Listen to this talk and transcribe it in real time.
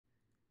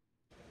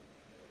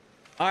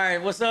All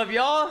right, what's up,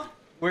 y'all?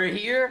 We're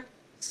here.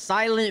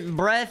 Silent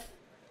breath.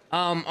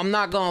 I'm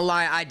not gonna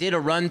lie, I did a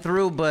run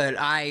through, but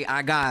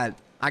I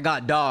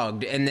got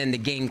dogged, and then the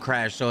game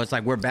crashed. So it's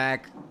like we're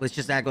back. Let's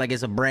just act like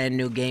it's a brand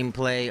new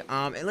gameplay.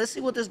 And let's see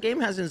what this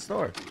game has in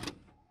store.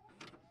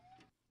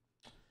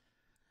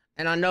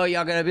 And I know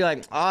y'all gonna be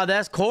like, oh,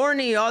 that's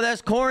corny. Oh,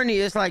 that's corny.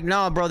 It's like,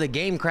 no, bro, the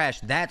game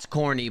crashed. That's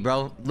corny,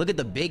 bro. Look at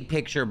the big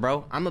picture,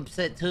 bro. I'm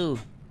upset too.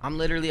 I'm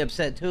literally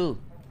upset too.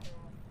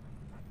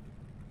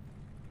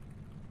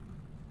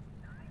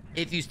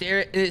 If you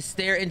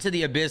stare into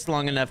the abyss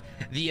long enough,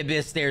 the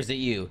abyss stares at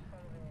you.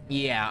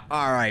 Yeah,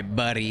 all right,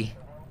 buddy.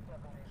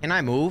 Can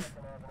I move?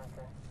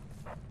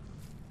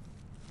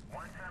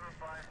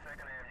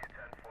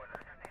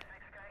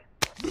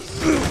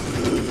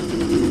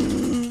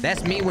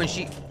 That's me when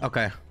she...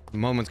 Okay, the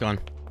moment's gone.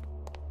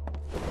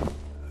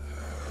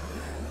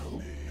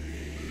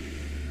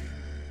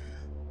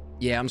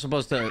 Yeah, I'm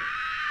supposed to...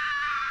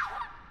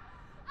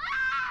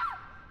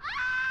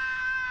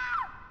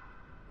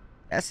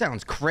 That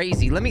sounds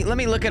crazy. Let me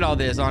look at all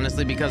this,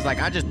 honestly, because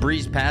like I just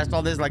breezed past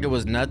all this like it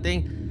was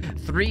nothing.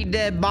 3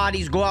 dead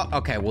bodies go out.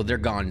 Okay, well, they're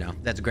gone now.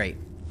 That's great.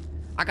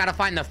 I gotta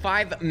find the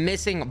 5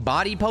 missing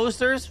body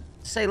posters.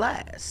 Say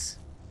less.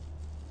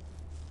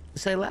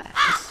 Say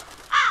less.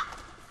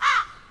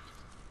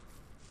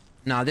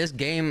 Nah, this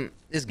game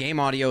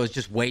audio is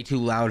just way too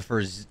loud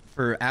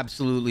for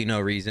absolutely no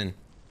reason.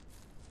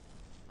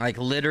 Like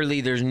literally,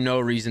 there's no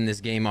reason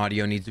this game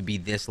audio needs to be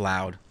this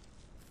loud.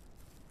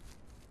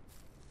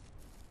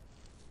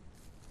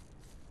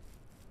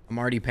 I'm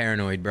already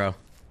paranoid, bro.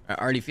 I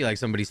already feel like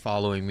somebody's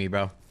following me,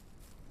 bro.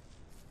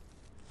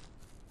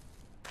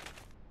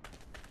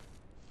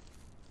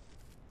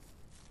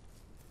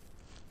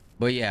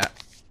 But yeah,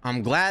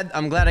 I'm glad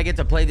I get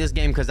to play this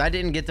game because I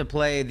didn't get to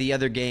play the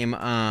other game.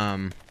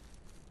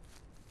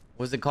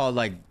 What's it called?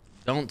 Like,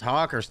 don't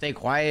talk or stay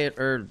quiet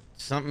or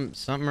something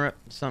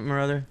or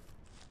other.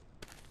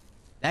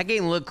 That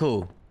game looked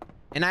cool.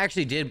 And I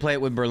actually did play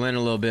it with Berlin a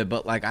little bit,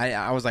 but like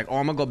I was like, oh,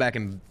 I'm gonna go back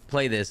and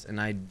play this, and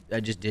I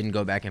just didn't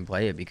go back and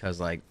play it because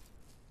like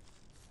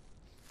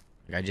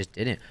I just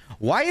didn't.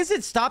 Why is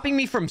it stopping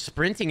me from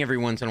sprinting every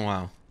once in a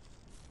while?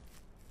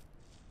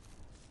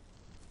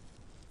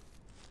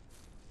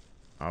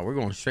 Oh, we're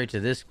going straight to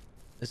this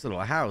little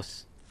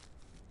house.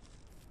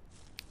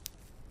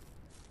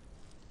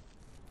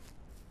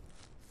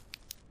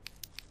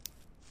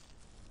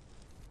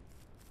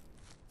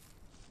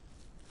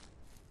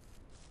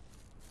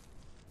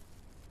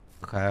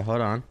 Okay,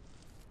 hold on.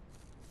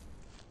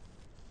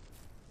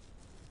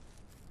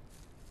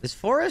 This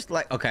forest,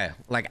 like, okay,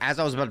 like, as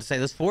I was about to say,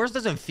 this forest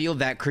doesn't feel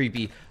that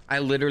creepy. I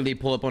literally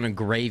pull up on a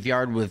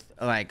graveyard with,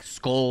 like,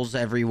 skulls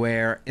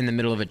everywhere in the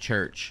middle of a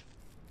church.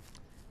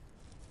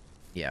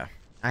 Yeah,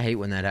 I hate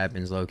when that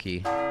happens,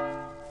 low-key.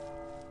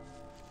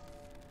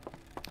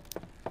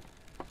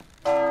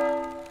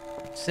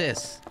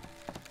 Sis.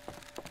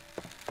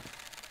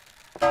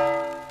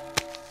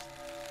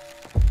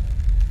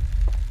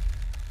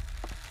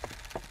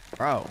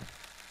 Bro.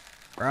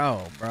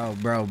 Bro.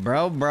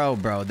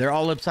 They're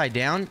all upside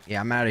down? Yeah,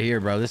 I'm out of here,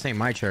 bro. This ain't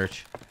my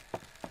church.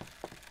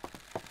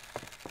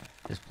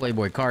 This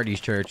Playboy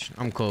Cardi's church.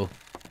 I'm cool.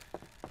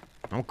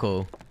 I'm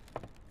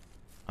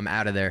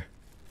out of there.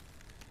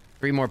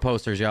 3 more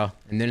posters, y'all.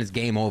 And then it's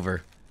game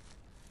over.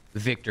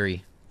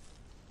 Victory.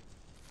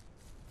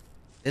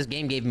 This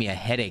game gave me a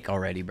headache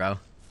already, bro.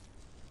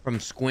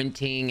 From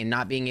squinting and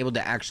not being able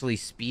to actually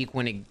speak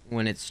when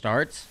it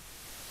starts.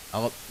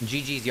 Oh,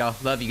 GG's, y'all.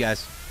 Love you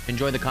guys.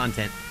 Enjoy the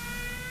content.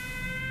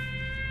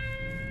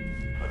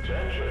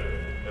 Attention.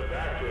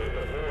 Evacuate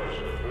the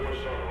forest before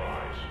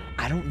sunrise.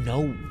 I don't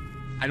know.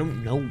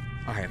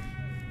 All right.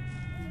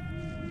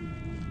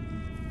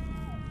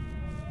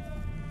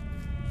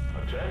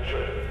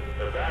 Attention.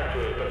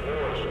 Evacuate the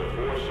forest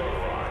before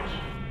sunrise.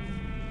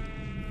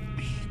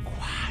 Be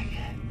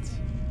quiet.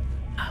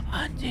 I'm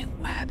hunting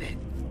rabbit.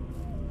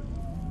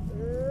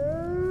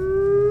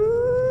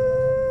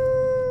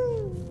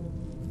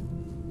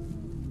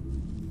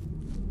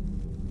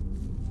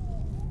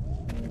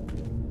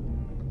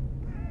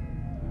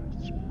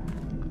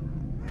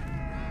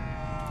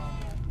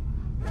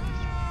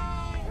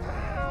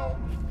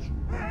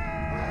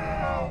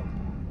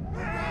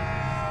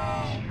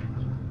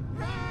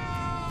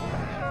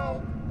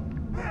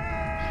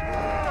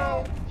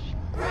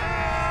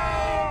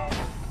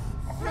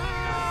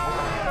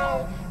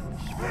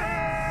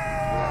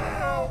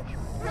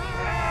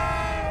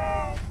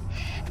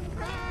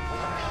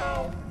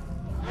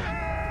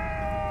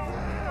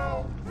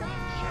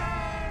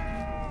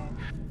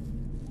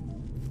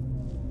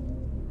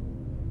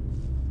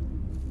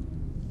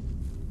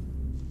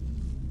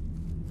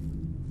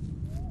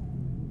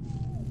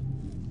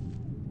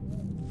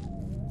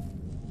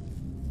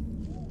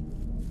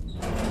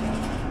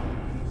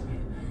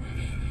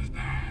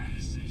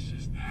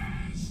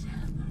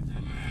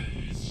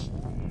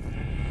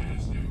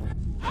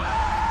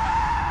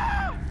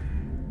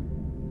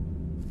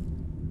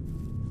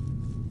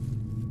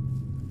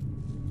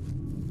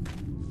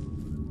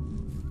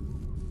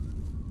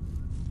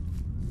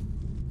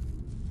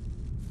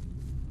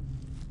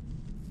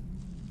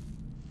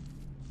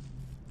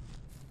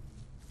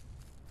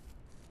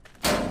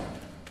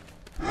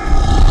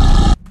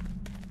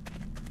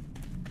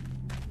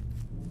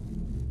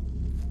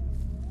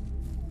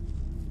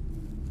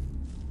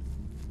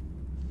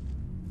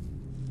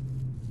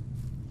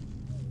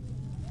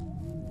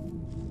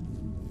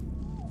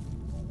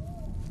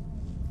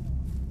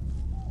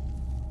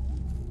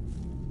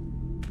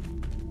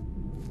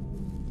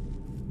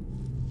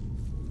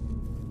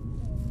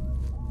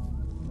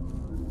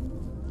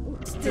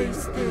 Stay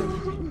still.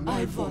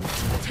 I want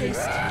to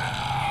taste it.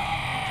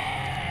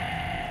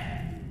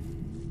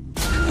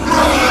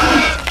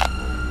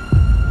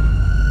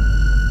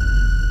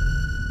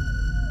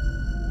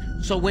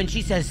 So when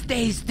she says,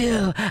 stay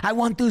still, I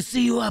want to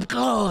see you up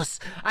close,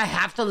 I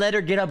have to let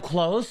her get up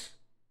close?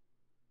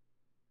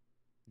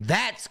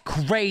 That's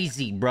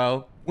crazy,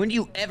 bro. When do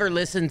you ever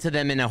listen to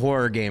them in a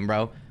horror game,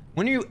 bro?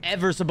 When are you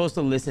ever supposed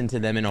to listen to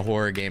them in a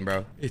horror game,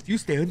 bro? If you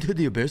stay into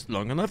the abyss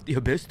long enough, the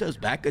abyss does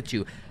back at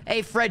you.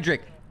 Hey,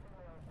 Frederick.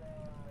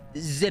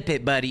 Zip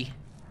it, buddy.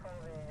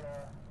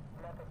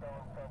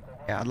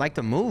 Yeah, I'd like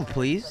to move,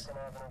 please.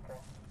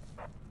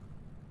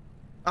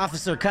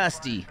 Officer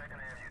Custy.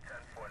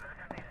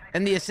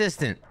 And the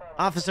assistant,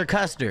 Officer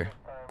Custer.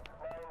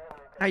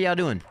 How y'all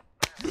doing?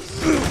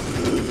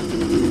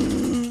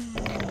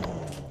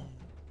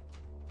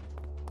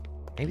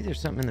 Maybe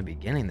there's something in the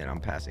beginning that I'm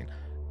passing.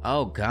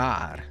 Oh,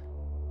 God.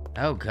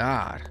 Oh,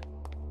 God.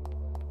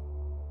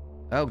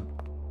 Oh.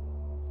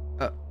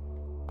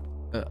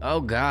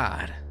 Oh,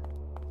 God.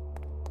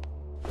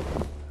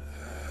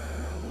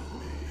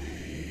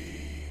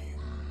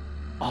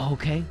 Oh,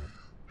 okay.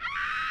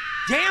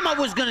 Damn, I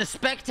was gonna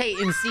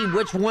spectate and see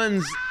which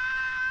ones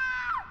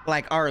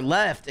like are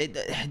left.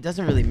 It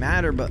doesn't really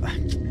matter, but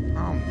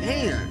oh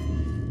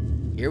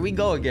man, here we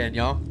go again,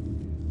 y'all.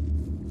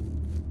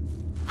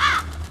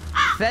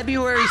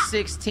 February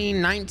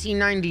 16,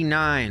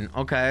 1999.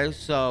 Okay,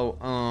 so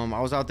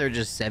I was out there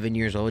just 7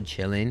 years old,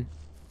 chilling.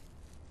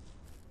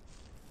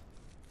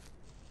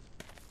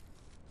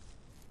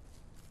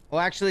 Well,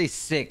 actually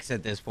 6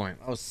 at this point.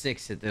 I was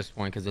 6 at this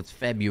point because it's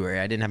February.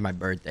 I didn't have my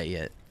birthday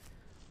yet.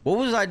 What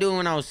was I doing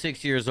when I was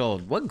 6 years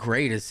old? What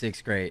grade is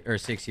 6th grade or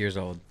 6 years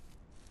old?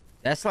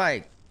 That's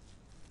like,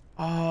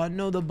 oh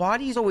no, the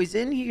body's always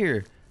in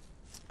here.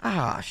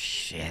 Ah,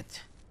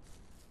 shit.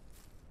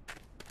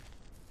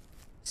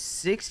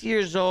 6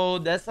 years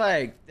old. That's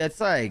like. I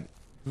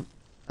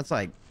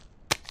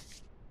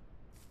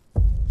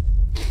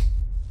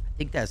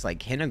think that's like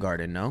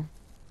kindergarten, no?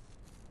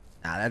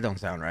 Nah, that don't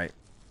sound right.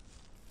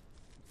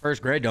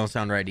 1st grade don't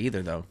sound right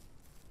either, though.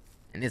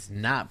 And it's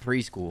not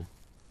preschool.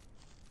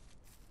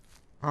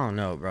 I don't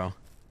know, bro.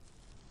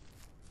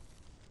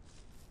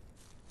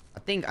 I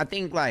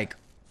think like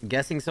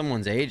guessing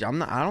someone's age, I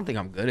don't think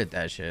I'm good at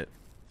that shit.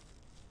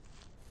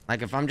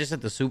 Like if I'm just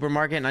at the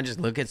supermarket and I just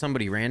look at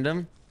somebody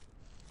random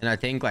and I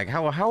think like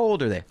how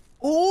old are they?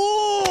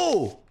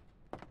 Ooh!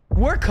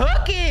 We're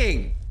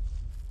cooking.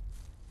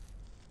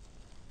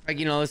 Like,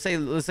 you know, let's say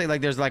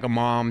like there's like a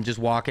mom just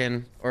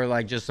walking or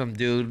like just some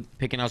dude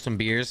picking out some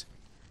beers.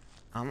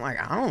 I'm like,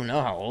 I don't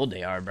know how old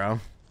they are, bro.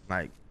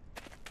 Like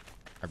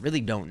I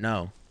really don't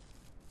know.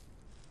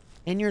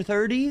 In your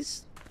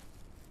 30s?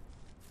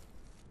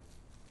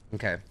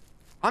 Okay.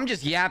 I'm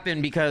just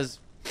yapping because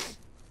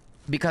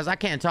I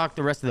can't talk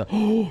the rest of the...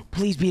 Oh,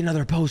 please be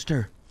another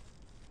poster.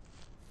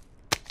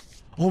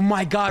 Oh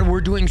my God,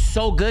 we're doing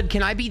so good.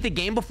 Can I beat the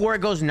game before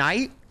it goes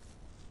night?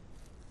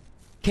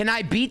 Can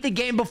I beat the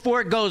game before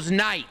it goes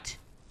night?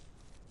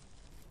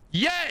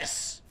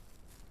 Yes!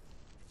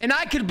 And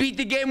I could beat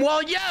the game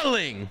while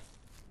yelling.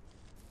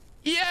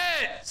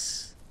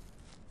 Yes!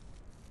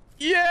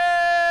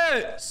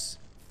 Yes!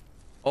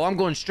 Oh, I'm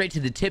going straight to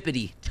the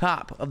tippity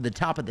top of the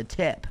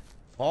tip.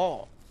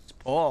 Pause.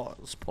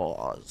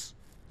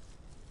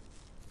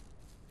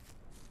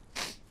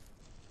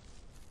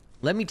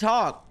 Let me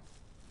talk.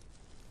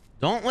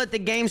 Don't let the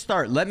game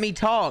start. Let me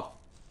talk.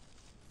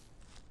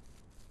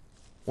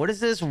 What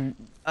is this?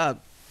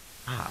 Fuck.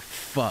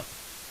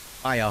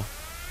 Bye, y'all.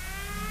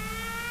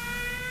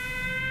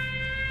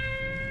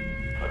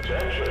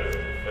 Attention.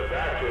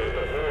 Evacuate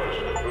the forest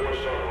before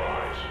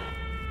sunrise.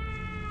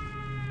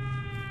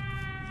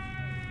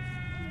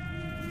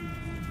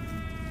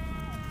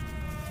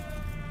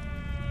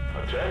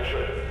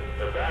 Attention.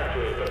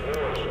 Evacuate the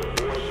forest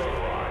before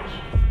sunrise.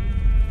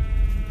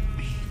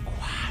 Be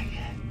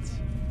quiet.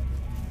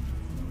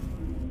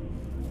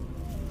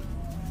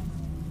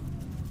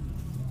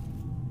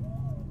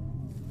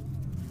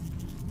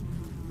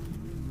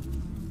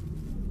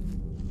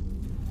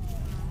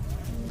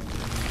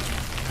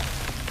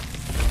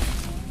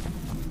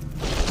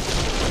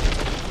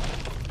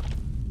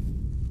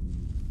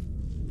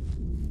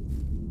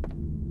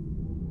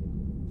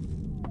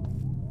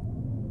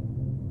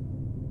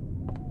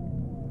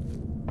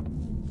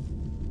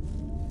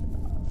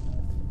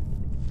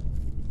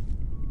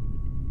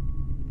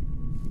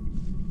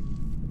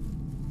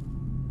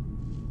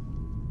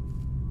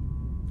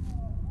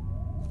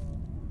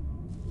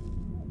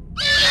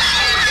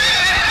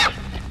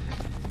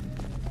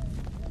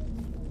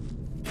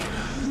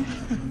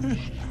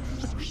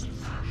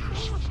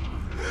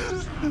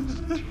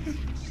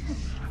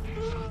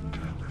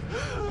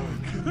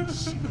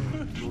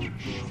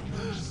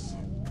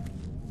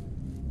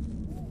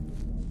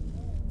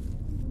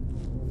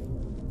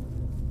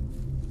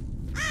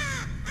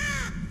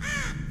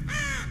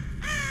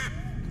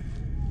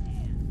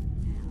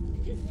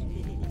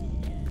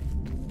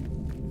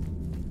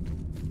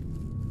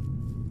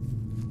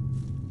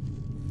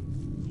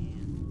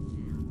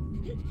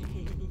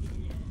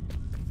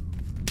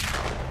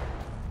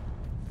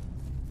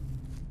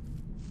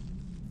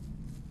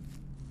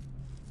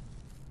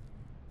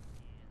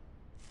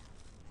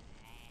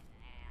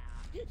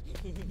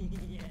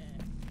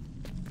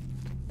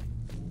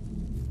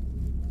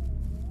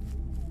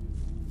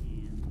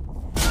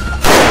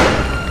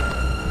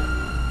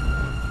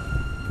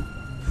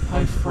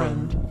 Hi,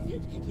 friend.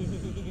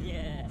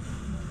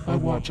 I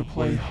want to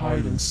play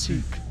hide and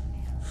seek.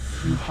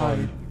 You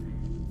hide.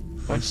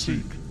 I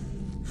seek.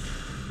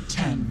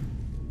 10,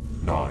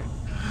 9,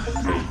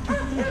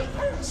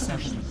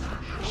 7,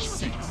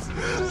 6.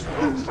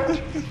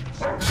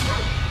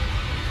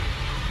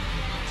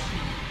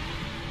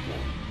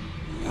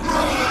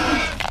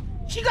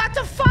 She got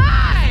to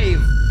 5!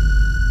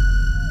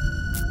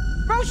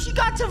 Bro, she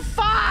got to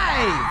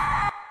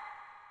 5!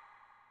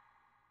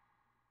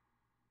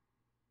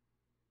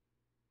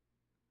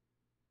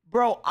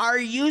 Bro, are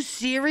you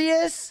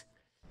serious?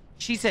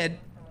 She said,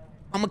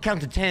 I'm gonna count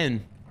to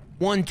 10.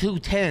 1, 2,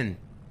 10.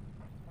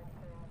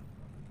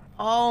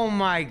 Oh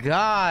my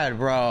God,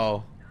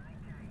 bro.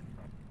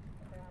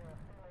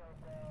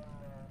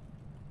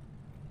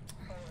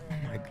 Oh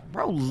my,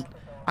 bro,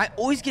 I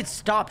always get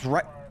stopped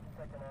right.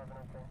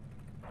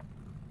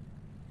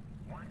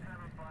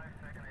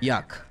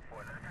 Yuck.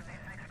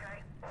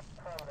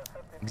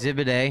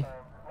 Exhibit A.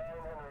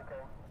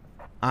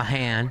 A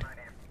hand.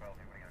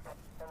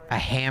 A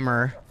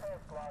hammer.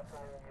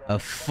 A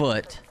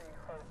foot.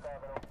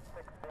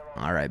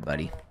 All right,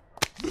 buddy.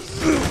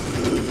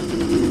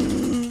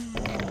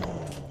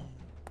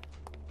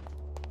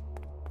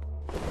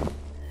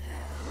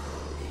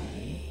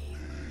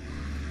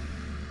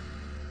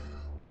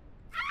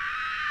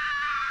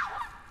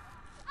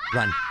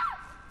 Run.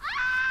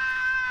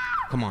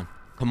 Come on.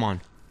 Come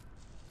on.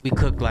 We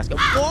cooked last game.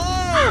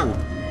 Whoa!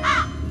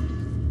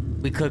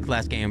 We cooked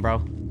last game, bro.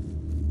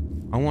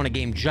 I want a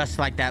game just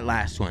like that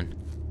last one.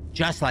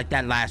 Just like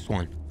that last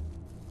one.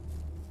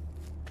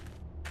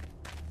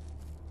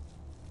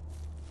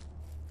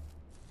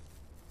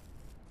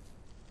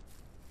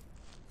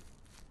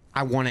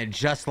 I want it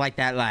just like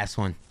that last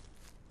one.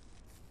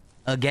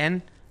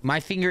 Again, my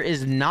finger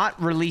is not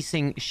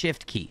releasing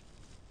shift key.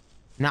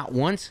 Not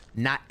once,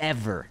 not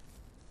ever.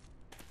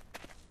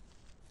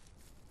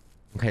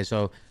 Okay,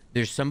 so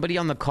there's somebody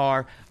on the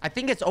car. I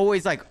think it's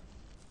always like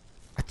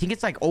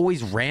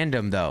always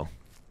random though.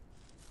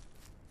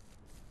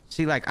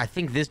 See, like, I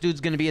think this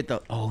dude's gonna be at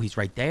the... Oh, he's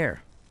right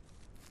there.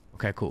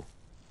 Okay, cool.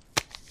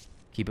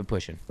 Keep it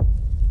pushing.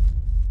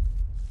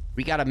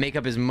 We gotta make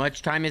up as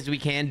much time as we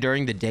can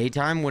during the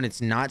daytime when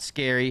it's not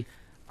scary.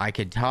 I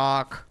could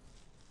talk.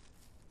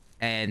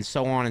 And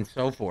so on and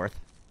so forth.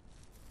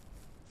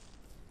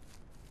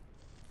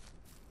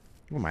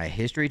 What am I, a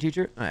history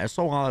teacher?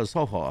 So on and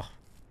so forth.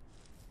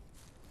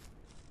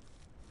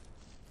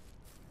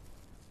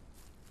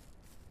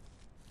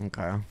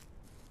 Okay.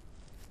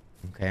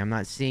 Okay, I'm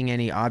not seeing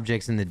any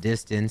objects in the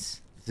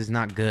distance. This is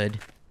not good.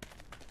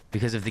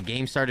 Because if the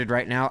game started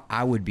right now,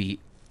 I would be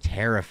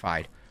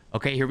terrified.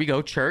 Okay, here we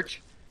go.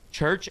 Church.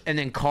 Church, and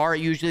then car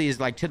usually is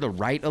like to the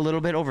right a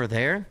little bit over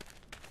there.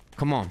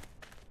 Come on.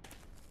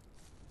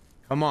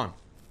 Come on.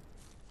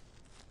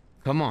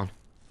 Come on.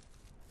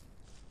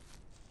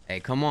 Hey,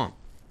 come on.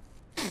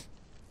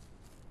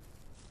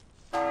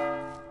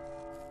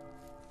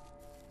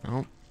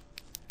 No.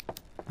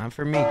 Not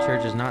for me.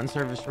 Church is not in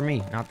service for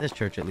me. Not this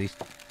church, at least.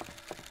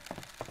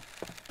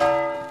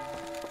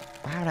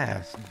 Loud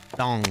ass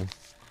dong.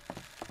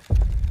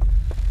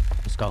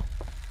 Let's go.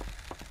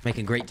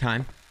 Making great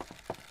time.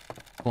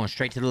 Going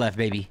straight to the left,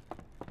 baby.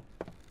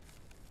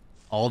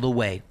 All the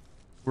way.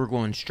 We're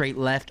going straight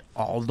left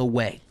all the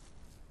way.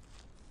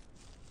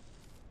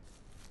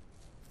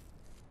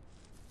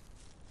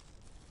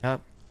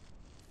 Yep.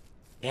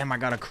 Damn, I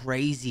got a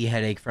crazy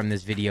headache from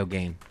this video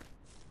game.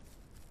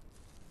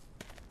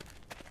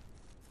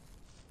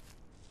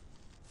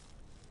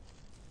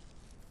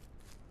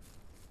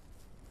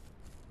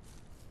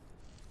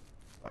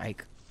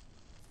 Like,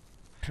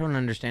 I don't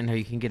understand how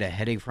you can get a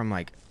headache from,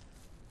 like,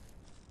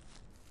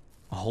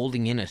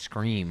 holding in a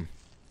scream.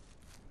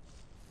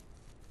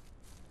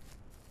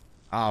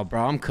 Oh,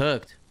 bro, I'm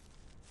cooked.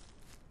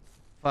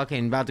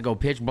 Fucking about to go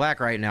pitch black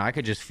right now. I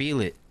could just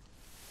feel it.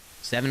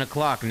 7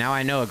 o'clock. Now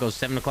I know it goes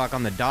 7 o'clock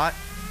on the dot.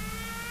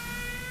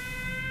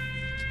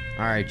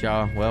 Alright,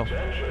 y'all. Well,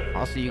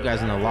 I'll see you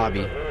guys in the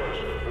lobby.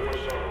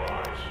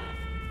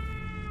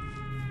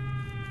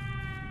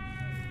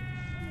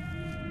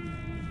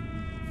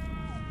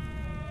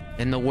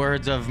 In the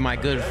words of my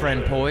good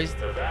friend Poised,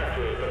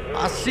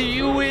 I'll see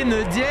you in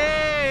the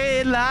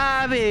day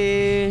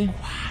lobby.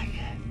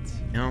 Quiet.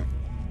 No.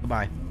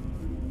 Goodbye.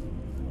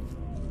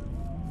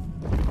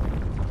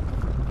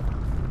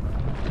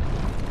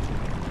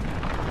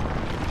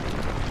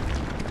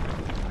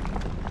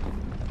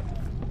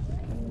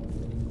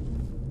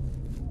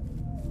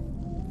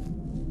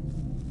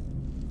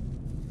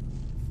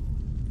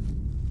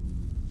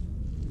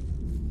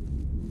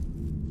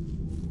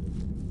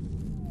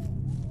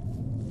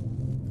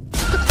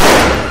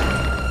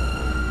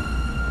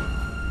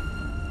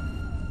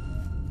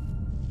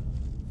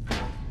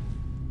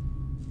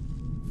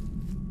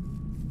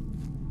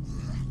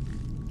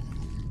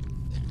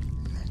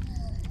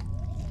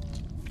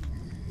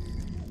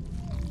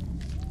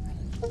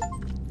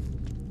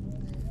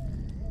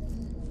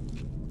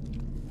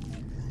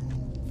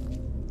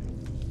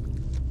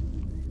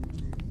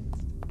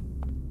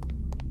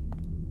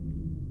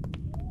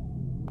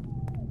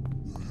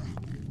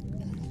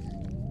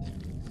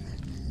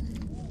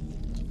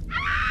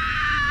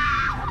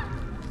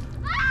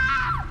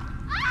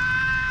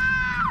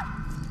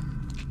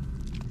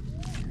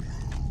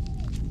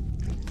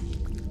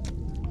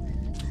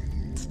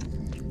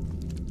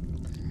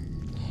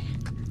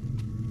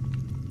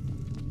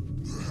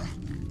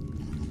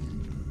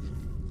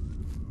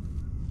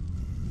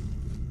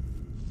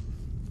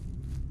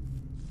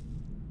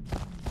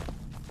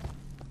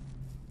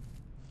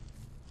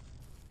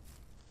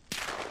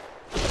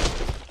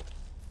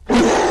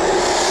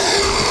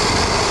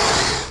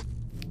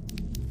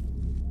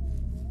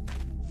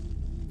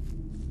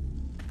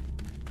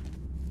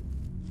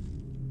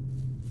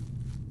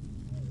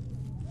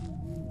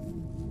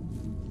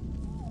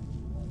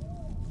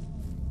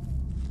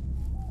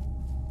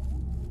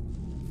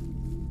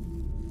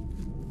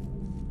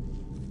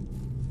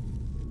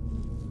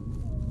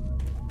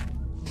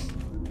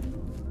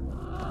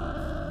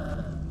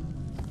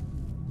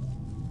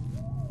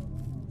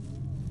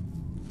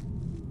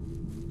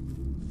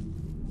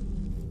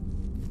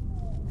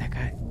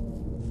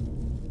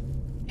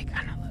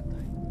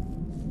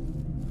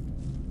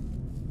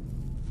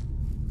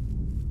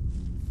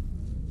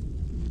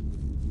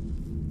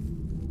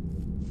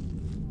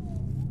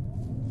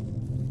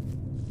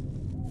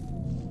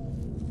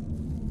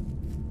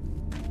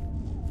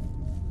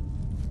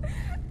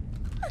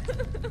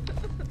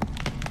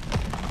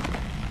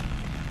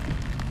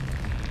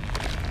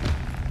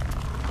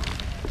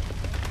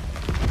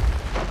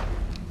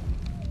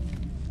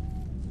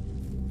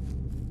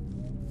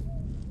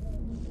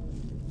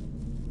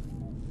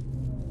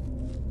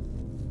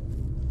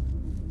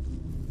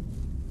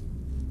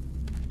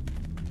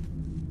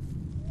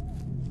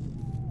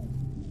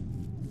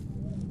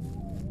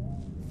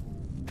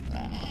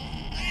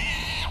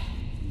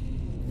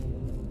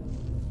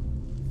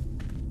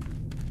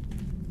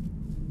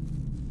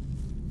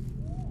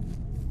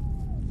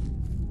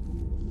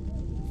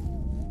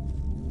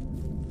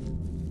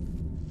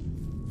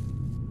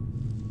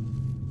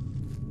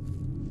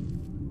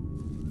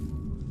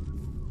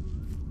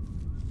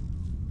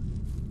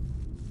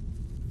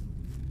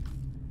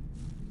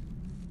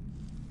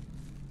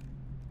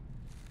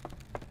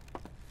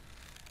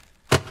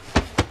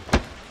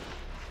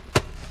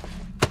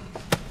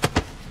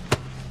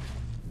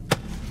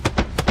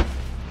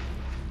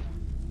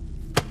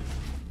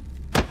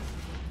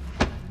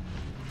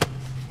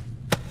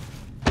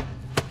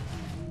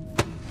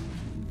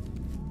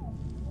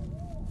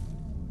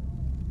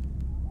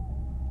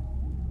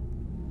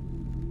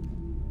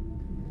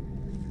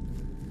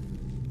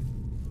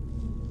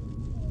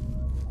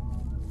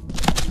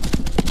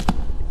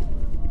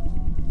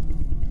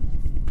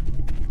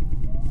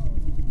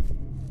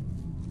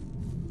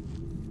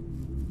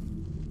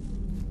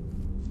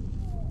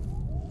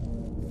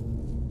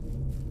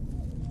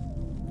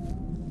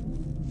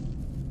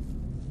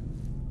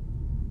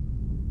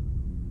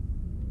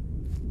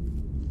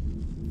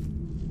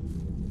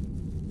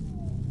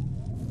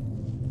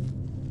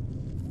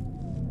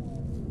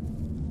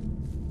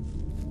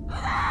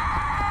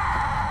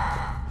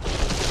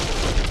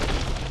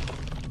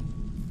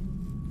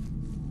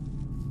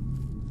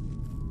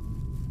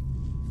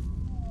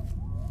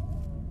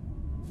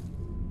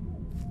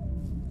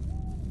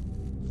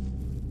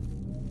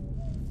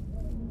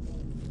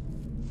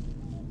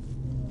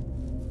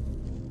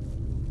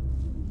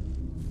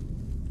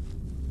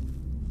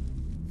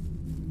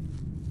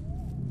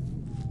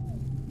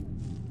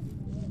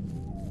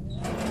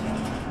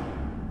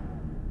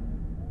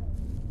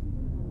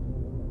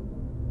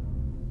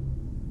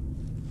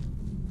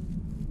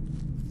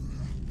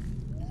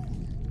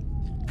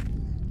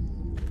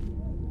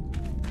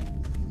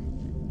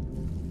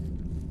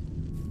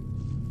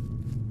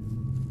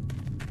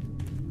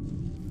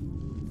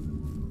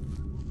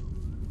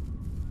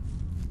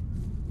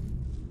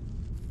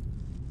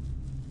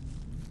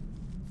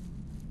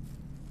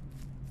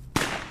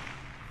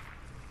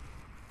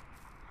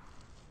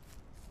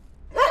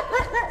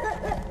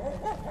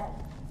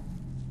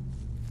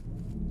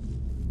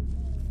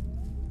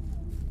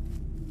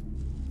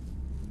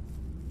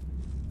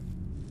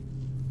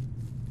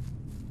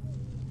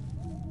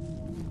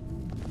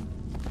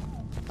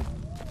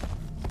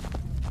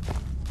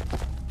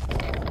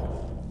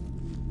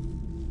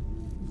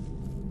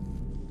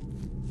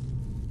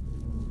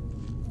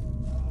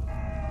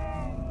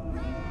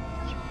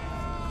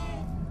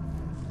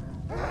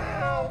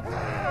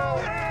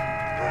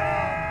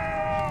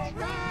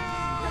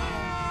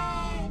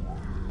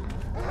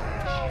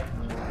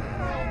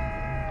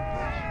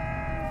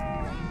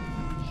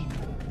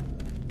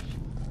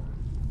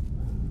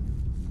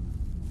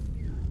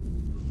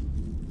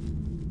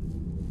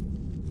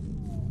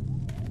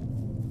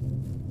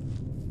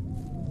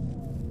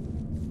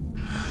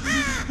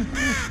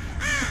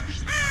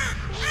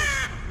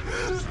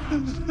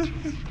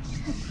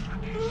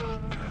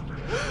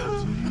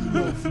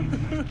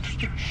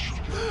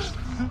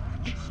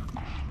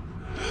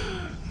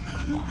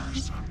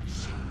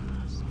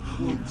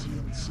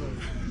 protein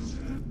cells.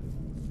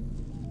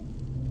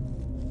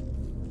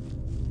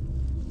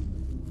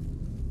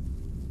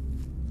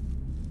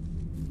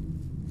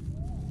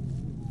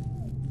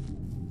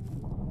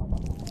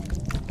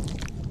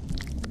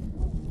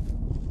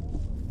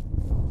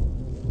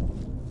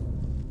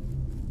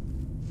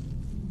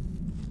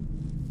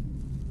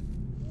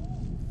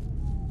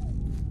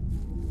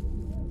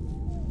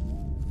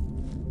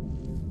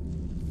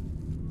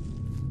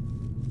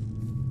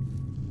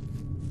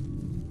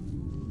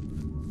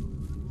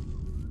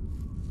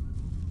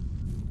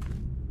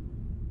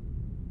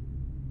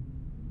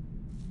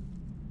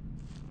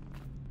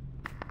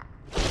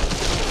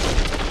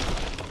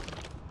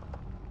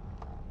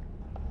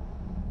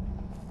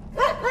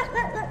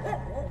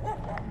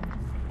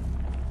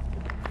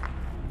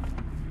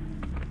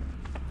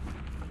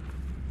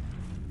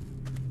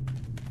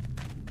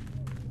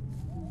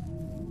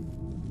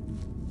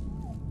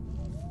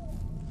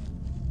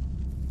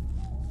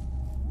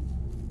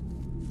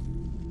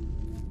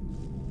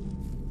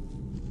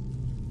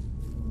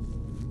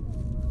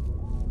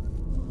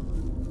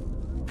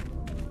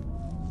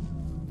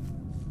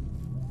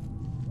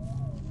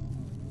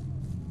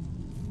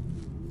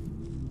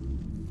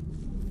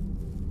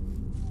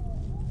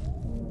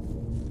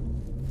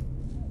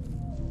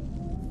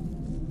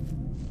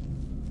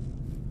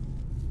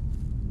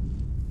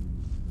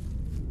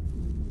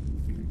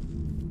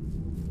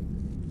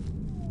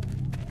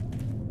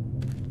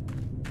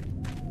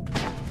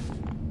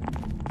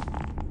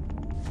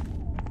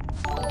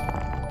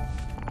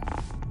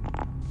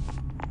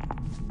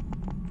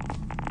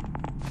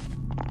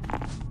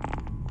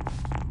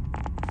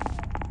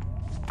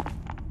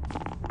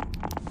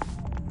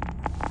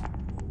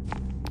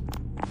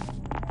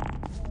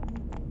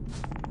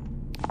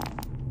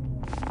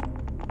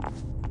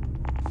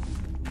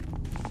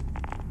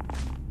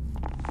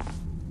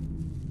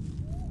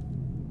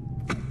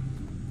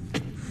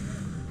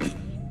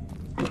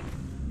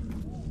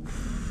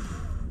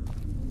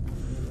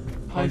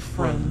 Hi,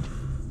 friend.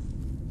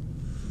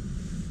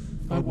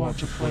 I want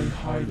to play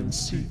hide and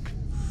seek.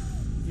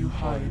 You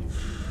hide,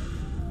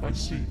 I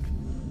seek.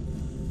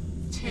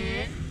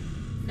 10,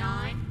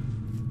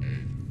 9,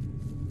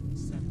 8,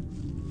 7.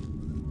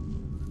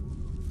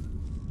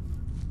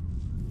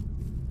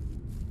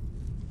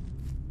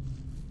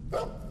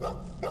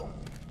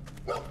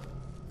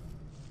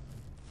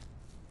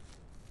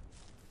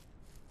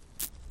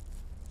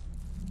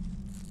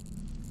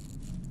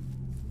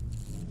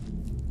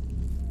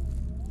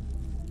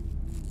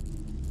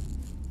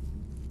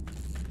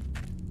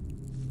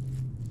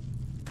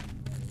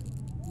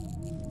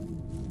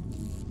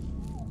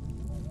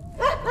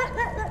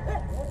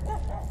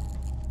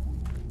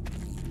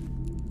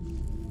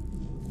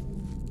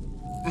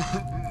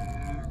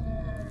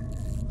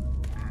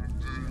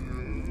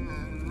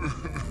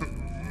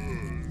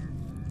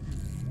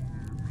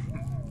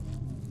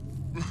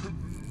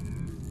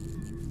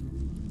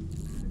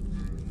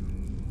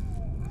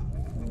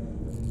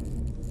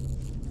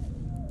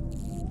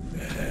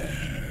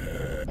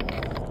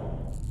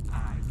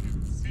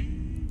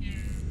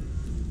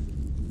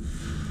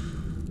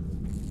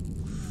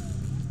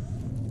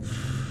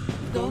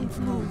 Don't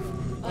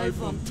move. I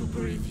want to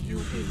breathe you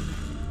in.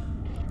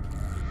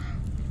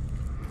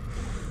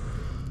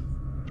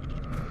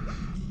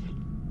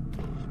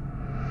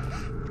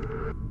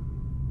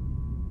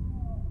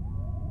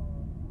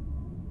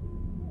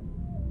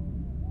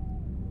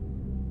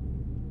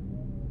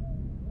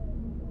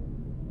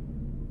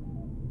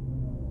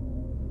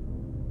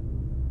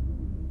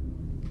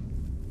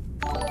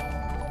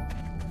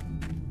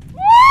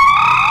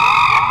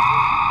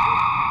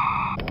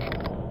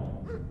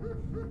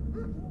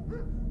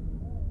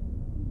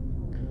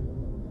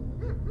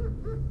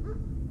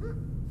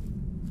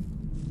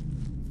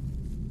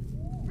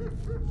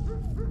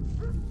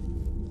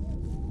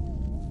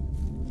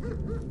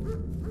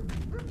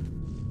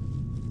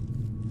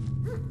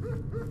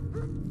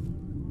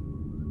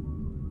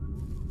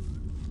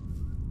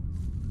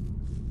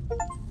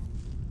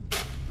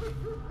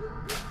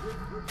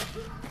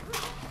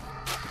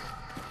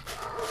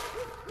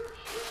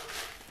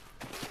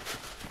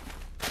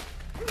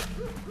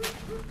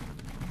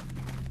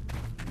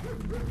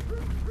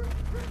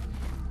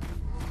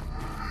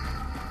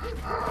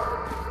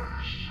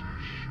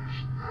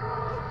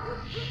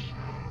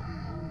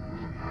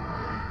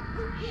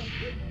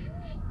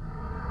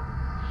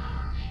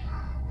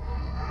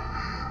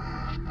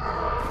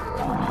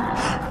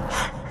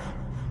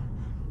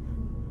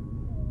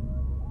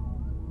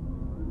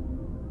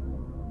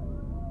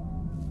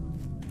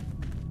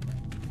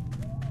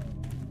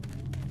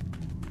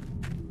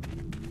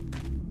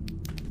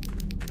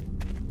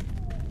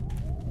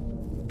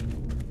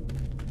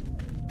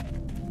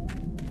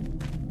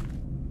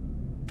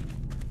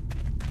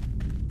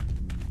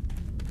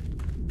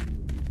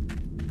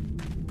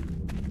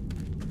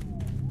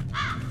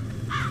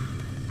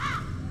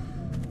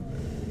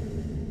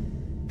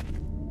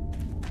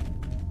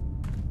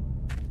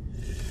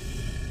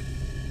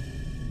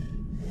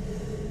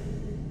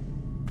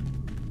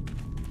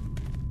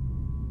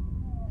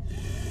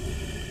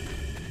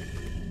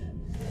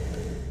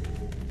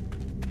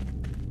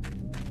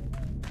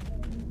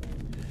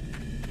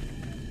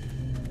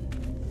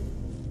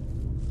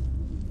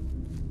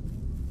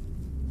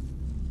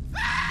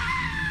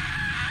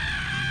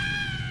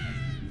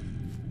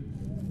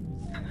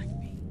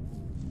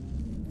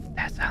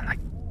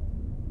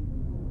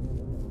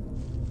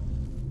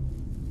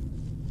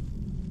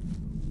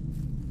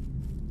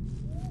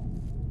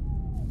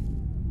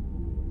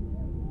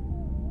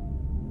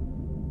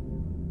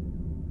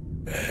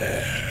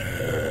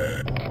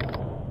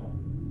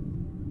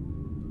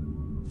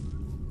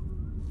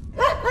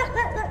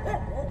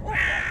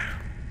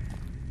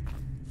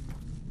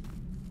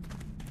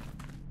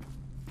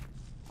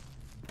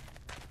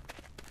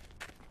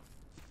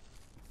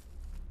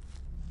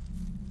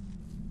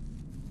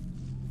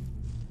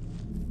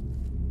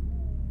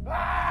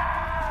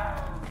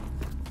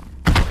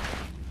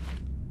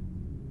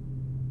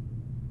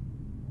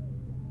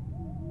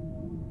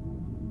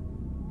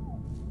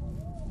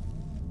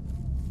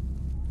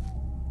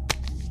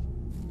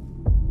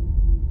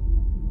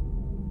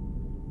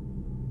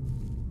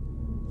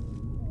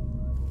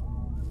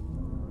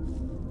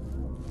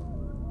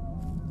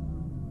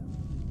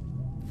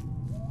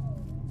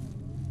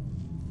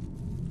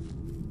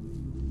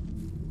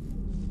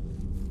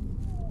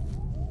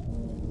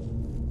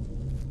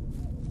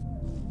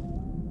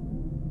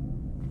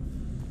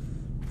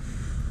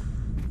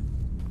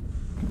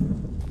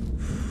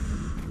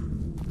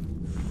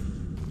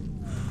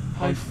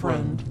 Hi,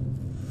 friend.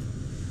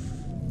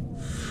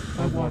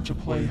 I want to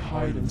play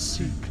hide and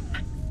seek.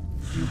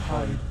 You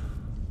hide.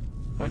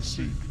 I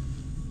seek.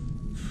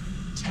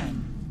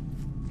 10,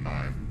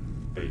 9,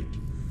 8.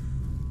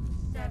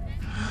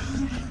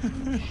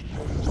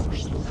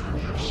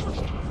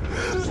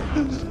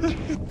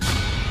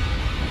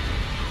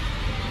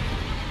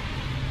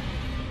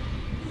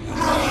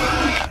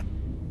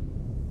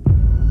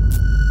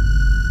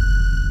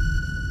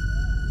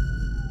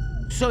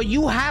 So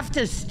you have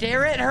to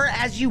stare at her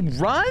as you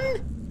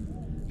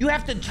run? You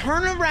have to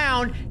turn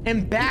around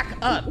and back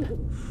up.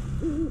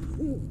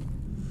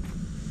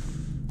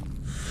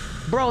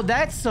 Bro,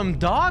 that's some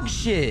dog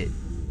shit.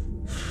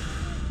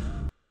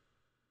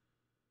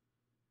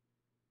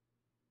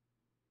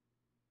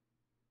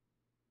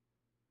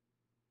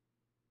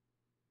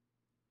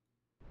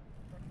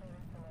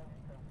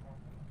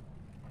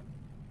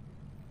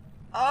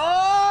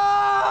 Oh!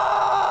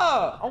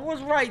 I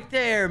was right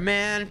there,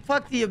 man.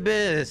 Fuck the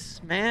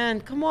abyss,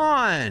 man. Come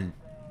on.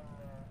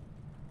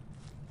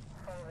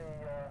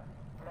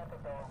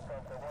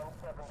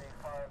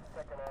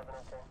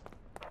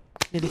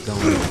 Get it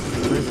going.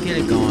 Let's get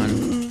it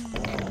going.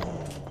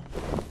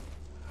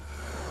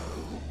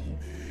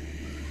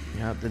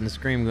 Yep, then the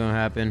scream gonna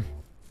happen.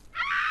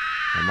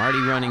 I'm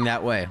already running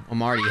that way.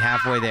 I'm already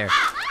halfway there.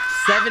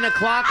 7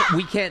 o'clock,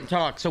 we can't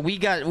talk. So we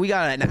got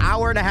an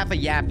hour and a half of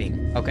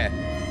yapping. Okay.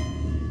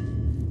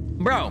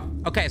 Bro,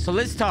 okay, so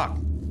let's talk.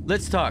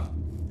 Let's talk.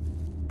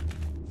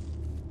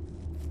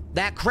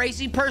 That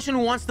crazy person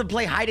who wants to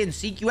play hide and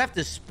seek, you have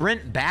to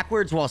sprint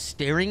backwards while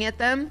staring at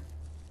them?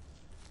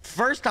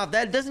 First off,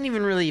 that doesn't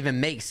even really even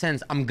make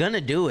sense. I'm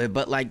gonna do it,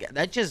 but like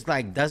that just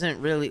like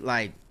doesn't really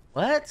like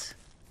what?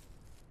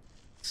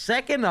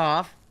 Second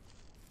off,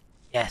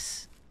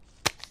 yes.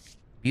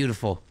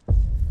 Beautiful.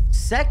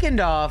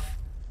 Second off,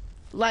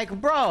 like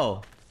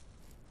bro.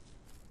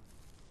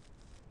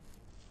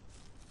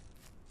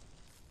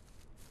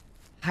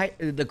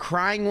 The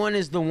crying one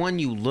is the one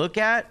you look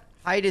at.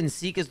 Hide and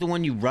seek is the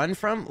one you run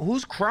from.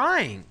 Who's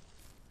crying?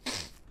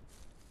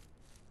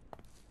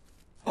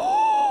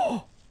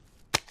 Oh!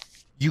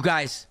 You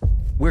guys,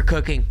 we're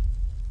cooking.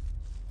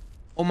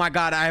 Oh my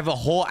God, I have a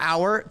whole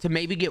hour to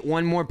maybe get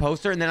one more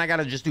poster and then I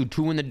gotta just do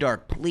 2 in the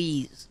dark.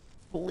 Please,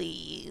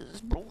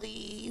 please,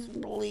 please,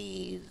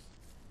 please.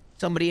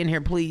 Somebody in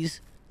here, please.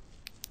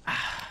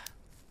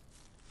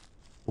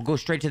 We'll go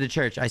straight to the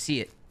church. I see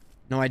it.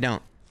 No, I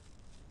don't.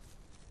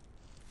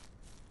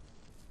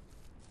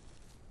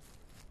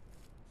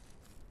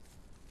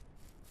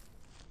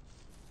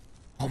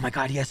 Oh my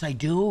God, yes I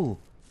do.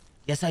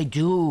 Yes I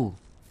do.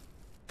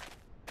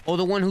 Oh,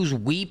 the one who's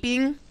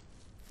weeping?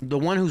 The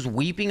one who's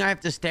weeping I have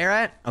to stare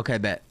at? Okay,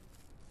 bet.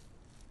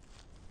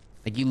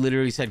 Like you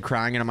literally said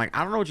crying and I'm like,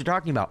 I don't know what you're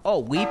talking about. Oh,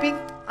 weeping?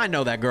 I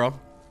know that girl.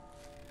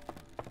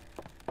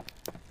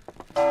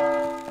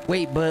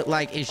 Wait, but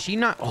like, is she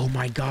not? Oh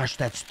my gosh,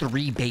 that's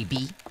 3,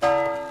 baby.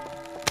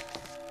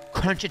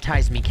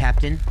 Crunchitize me,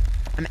 Captain.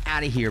 I'm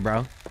out of here,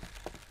 bro.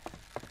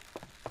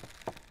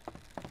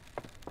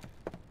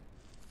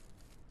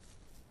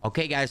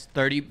 Okay, guys,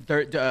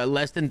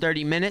 less than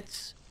 30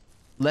 minutes.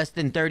 Less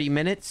than 30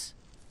 minutes.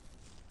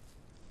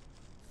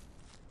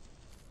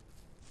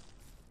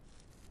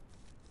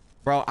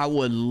 Bro, I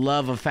would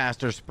love a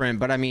faster sprint,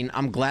 but I mean,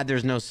 I'm glad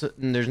there's no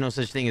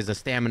such thing as a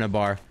stamina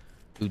bar.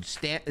 Dude,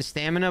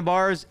 stamina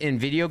bars in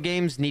video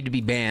games need to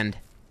be banned.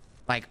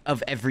 Like,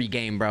 of every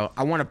game, bro.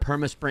 I want a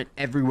perma sprint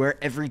everywhere,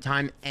 every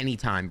time,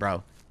 anytime,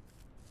 bro.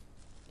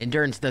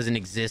 Endurance doesn't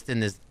exist in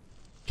this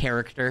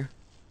character.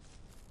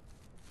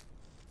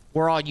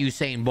 We're all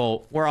Usain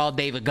Bolt. We're all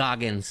David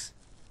Goggins.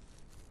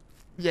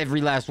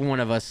 Every last one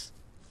of us.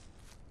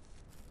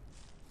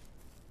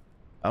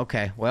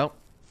 Okay, well.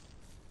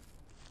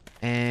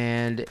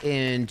 And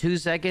in 2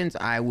 seconds,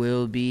 I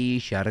will be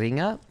shutting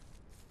up.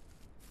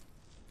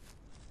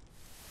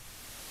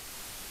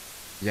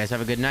 You guys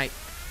have a good night.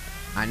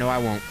 I know I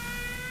won't.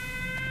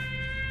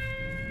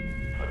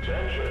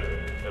 Attention.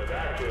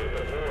 Evacuate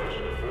the forest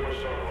before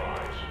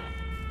sunrise.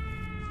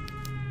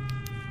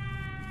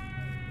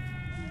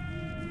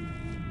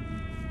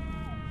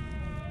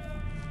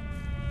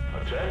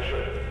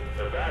 Attention.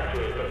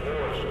 Evacuate the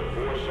forest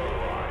before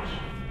sunrise.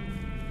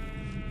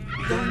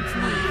 Don't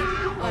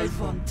move. I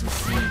want to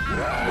see you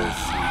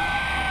closely.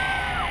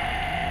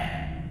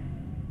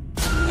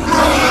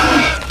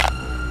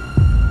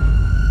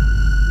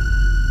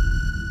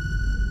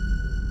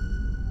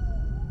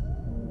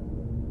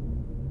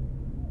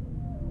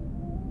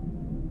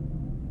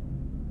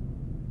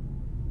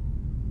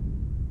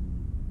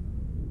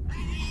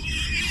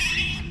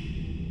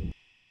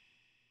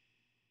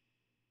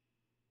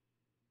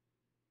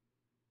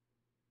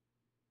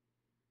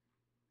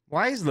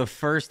 Why is the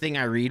first thing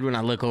I read when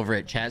I look over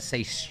at chat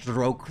say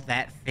stroke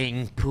that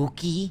thing,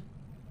 Pookie?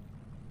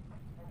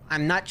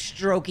 I'm not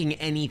stroking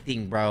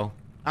anything, bro.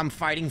 I'm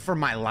fighting for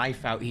my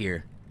life out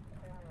here.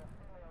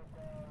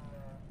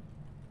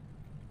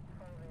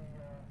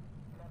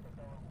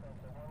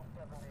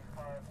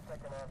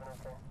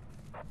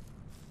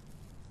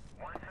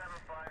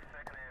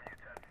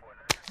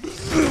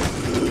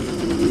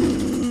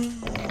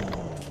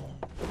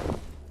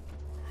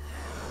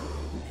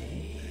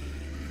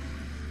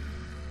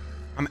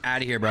 I'm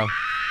out of here, bro.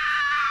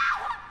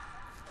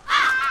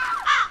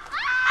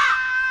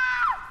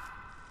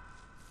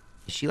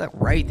 Is she like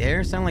right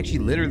there? Sound like she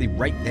literally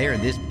right there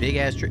in this big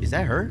ass tree. Is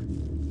that her?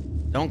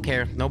 Don't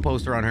care. No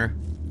poster on her.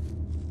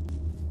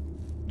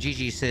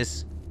 GG,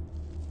 sis.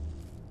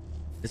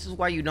 This is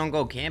why you don't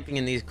go camping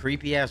in these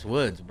creepy ass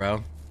woods,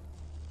 bro.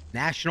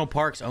 National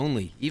parks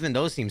only. Even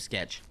those seem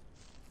sketch.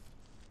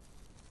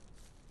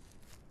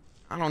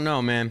 I don't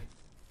know, man.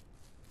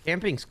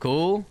 Camping's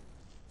cool.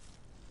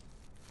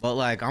 But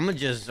like, I'm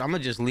gonna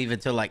just leave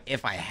it to like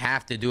if I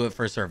have to do it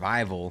for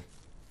survival.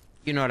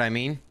 You know what I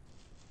mean?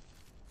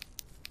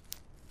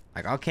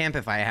 Like, I'll camp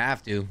if I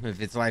have to,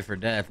 if it's life or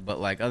death. But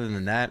like, other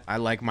than that, I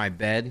like my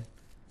bed.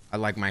 I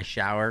like my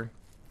shower.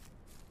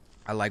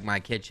 I like my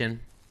kitchen.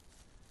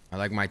 I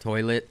like my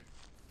toilet.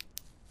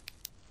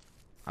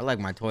 I like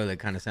my toilet.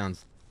 Kind of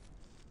sounds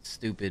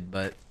stupid,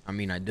 but I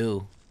mean, I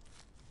do.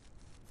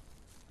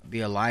 I'd be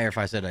a liar if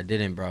I said I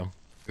didn't, bro.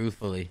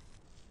 Truthfully.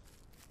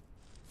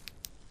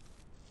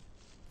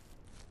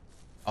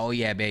 Oh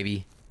yeah,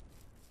 baby.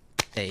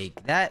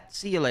 Take that.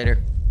 See you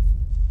later.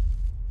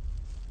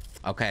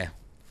 Okay.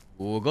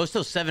 We'll go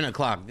till 7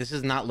 o'clock. This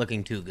is not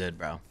looking too good,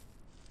 bro.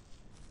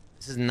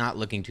 This is not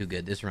looking too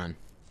good, this run.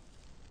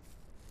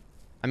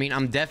 I mean,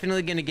 I'm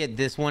definitely gonna get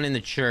this one in the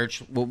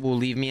church. Will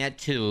leave me at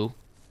 2.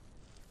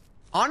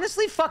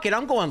 Honestly, fuck it.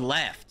 I'm going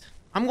left.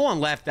 I'm going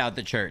left out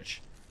the church.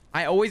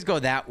 I always go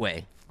that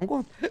way. I'm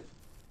going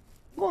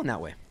that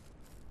way.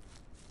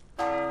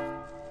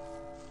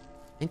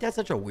 Ain't that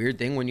such a weird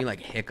thing when you like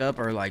hiccup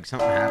or like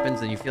something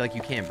happens and you feel like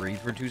you can't breathe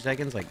for 2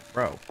 seconds? Like,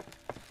 bro.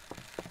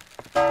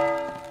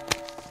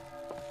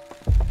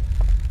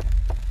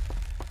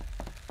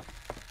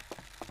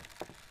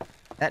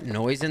 That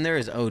noise in there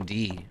is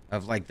OD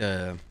of like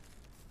the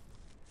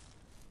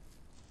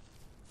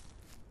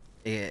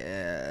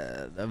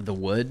of the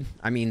wood.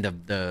 I mean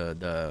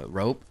the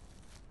rope.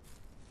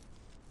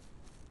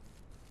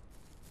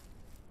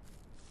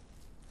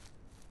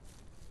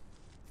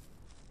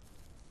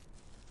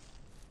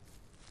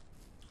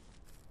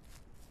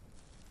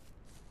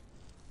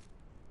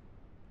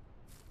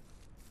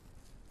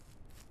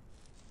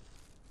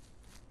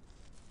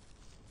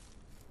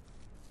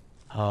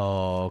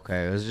 Oh,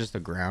 okay. It was just the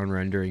ground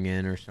rendering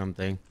in or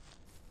something.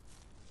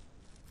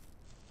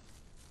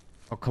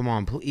 Oh, come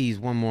on, please.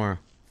 One more.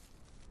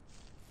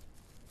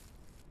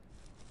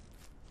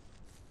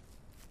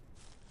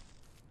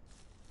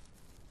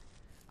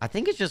 I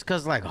think it's just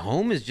because, like,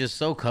 home is just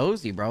so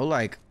cozy, bro.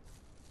 Like,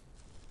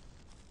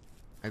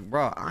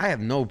 bro, I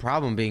have no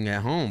problem being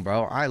at home,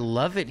 bro. I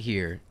love it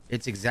here.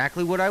 It's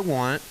exactly what I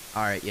want.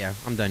 All right, yeah.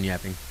 I'm done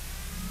yapping.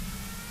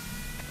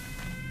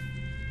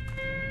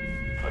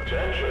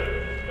 Attention.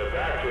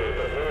 Evacuate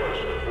the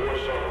forest before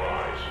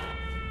sunrise.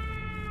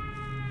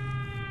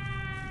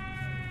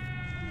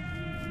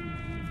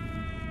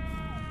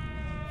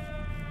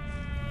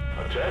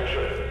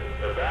 Attention.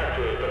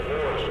 Evacuate the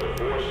forest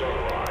before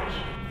sunrise.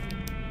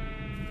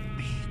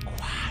 Be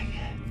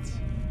quiet.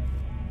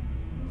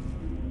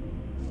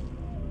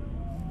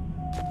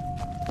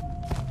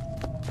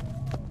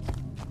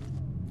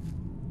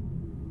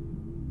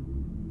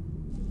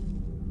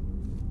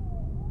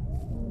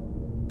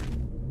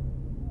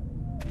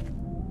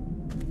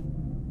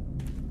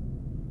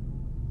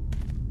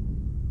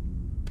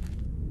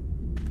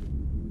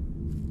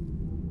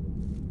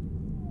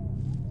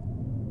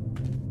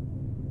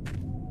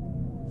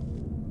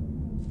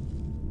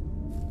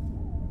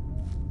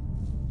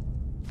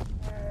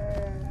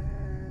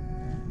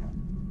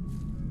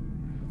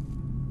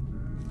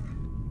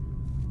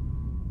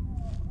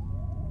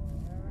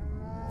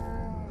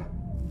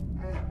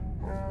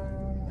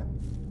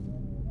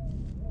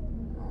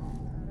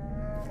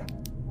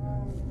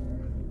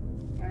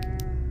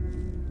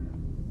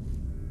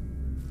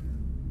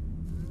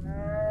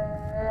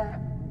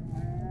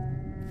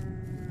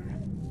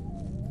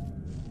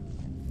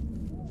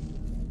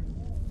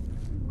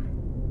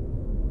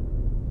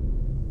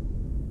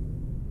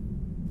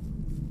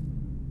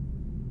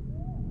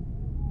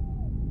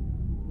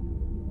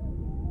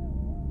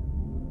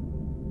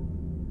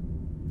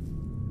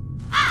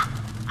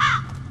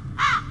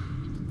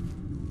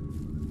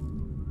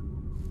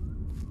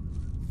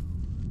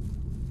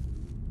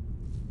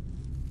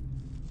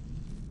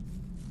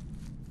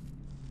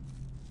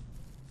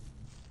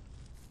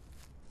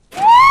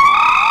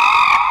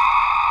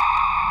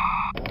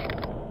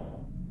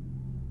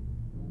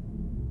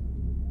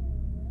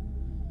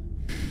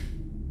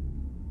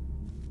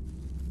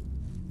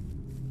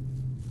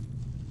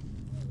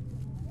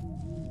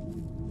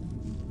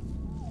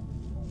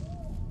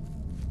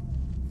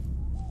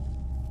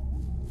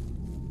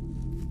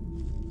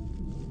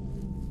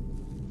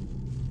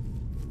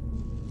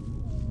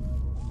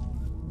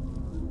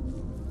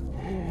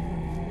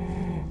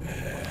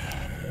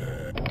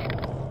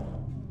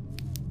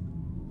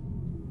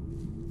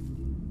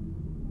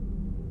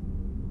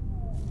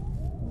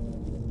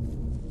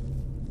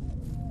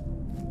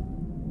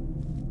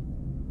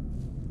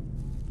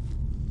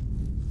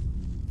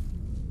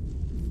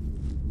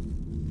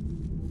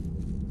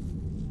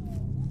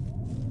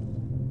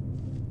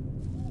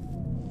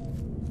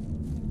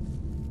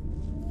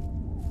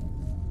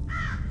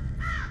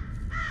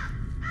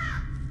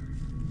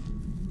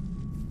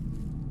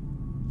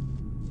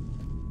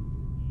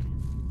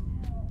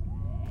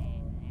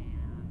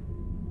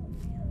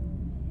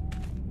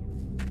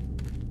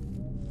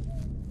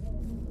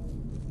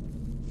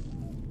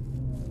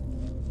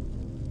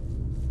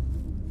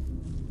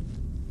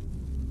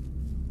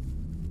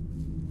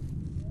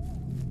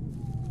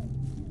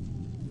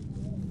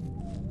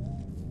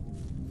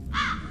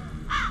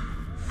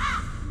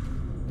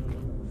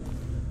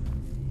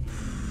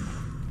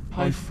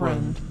 Hi,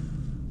 friend.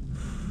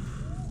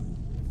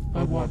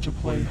 I want to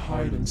play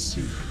hide and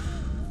seek.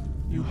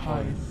 You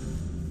hide.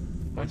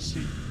 I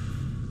seek.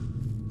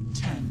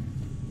 10,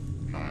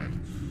 9,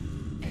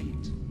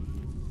 8.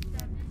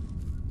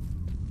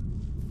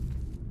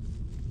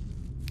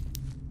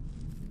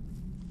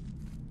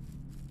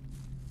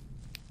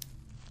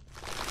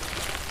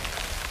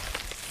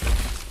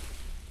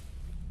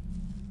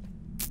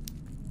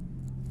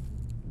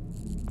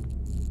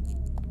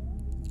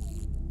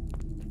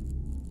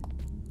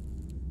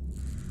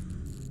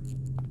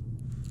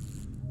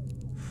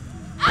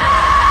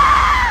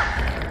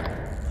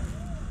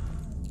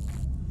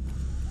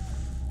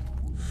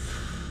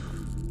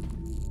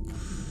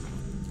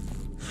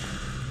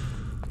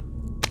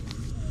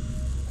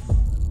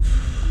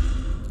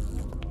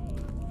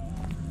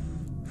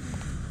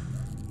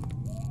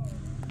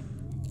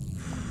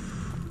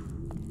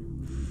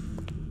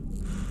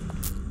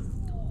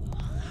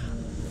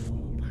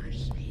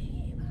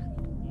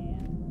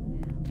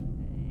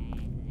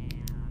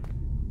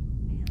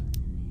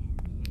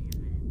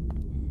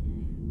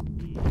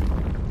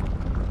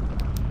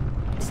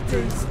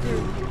 Stay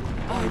still.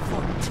 I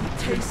want to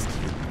taste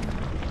you.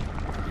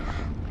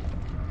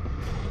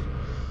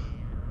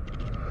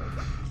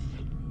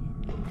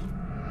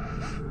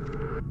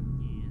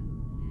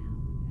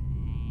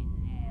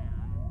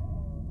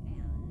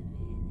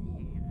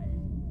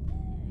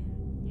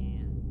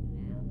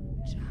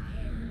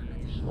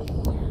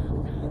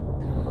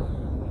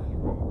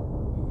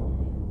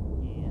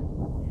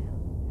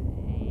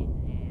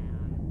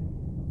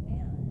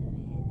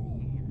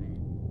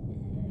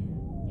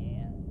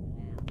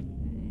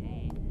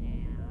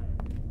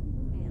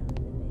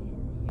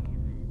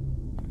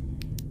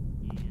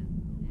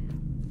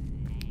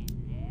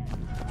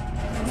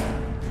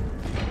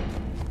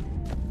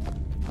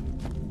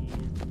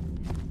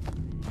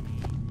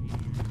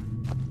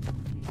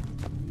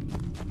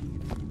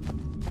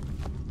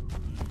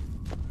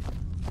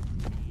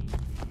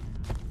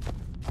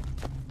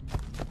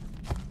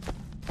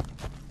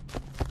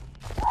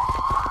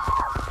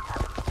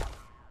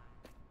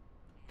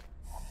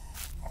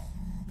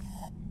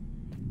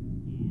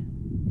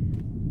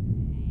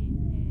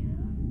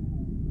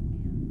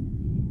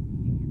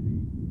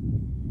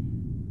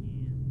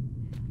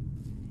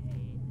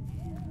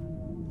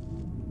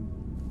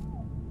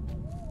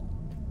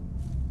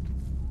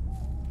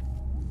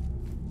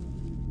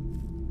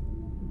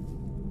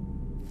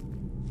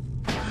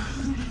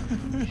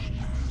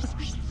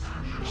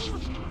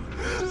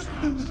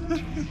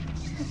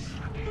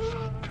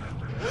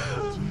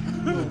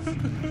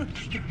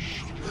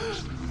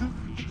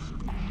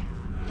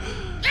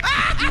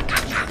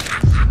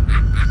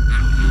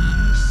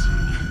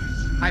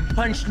 I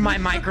punched my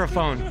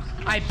microphone.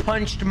 I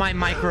punched my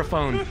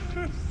microphone.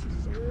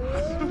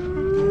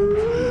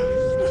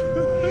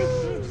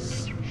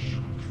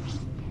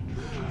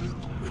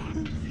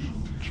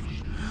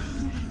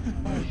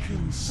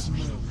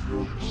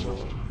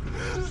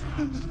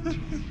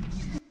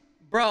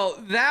 Bro,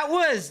 that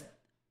was...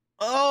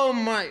 Oh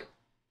my...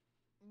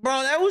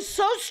 Bro, that was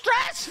so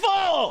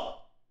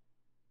stressful!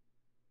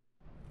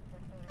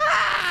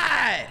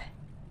 God!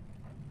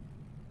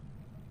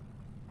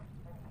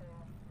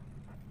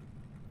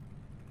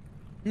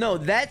 No,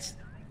 that's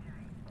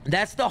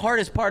the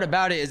hardest part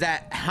about it, is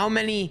that how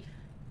many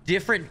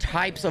different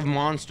types of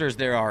monsters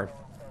there are.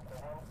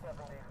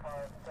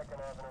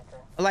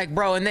 Like,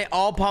 bro, and they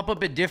all pop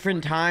up at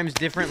different times,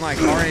 different like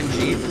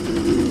RNG.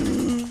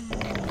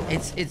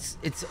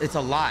 It's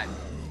a lot.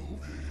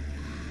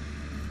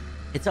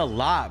 It's a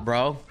lot,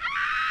 bro.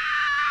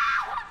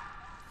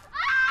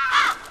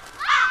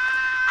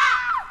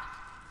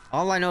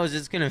 All I know is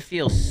it's gonna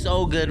feel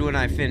so good when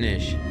I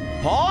finish.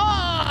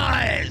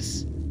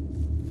 Pause!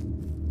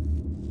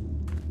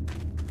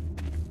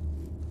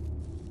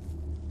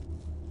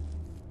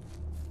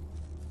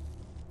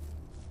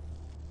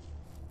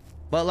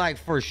 But like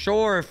for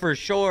sure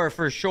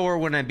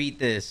when I beat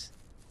this.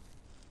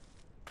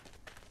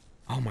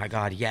 Oh my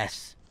God,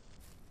 yes.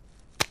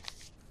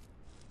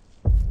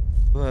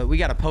 We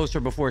got a poster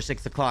before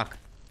 6 o'clock.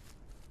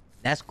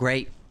 That's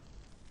great.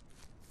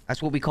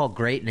 That's what we call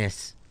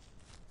greatness.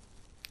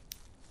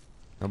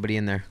 Nobody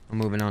in there. I'm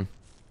moving on.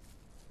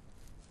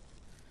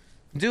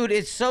 Dude,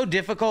 it's so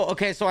difficult.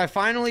 Okay, so I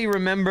finally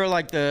remember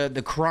like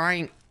the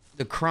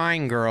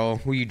crying girl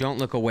who you don't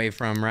look away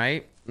from,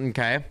 right?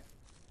 Okay.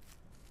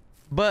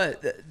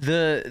 But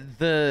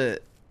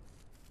the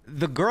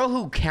girl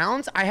who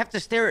counts, I have to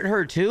stare at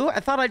her too?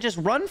 I thought I just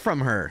run from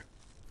her.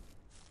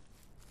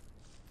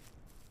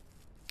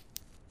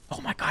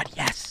 Oh my God,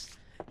 yes.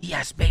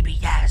 Yes, baby,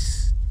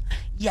 yes.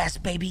 Yes,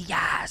 baby,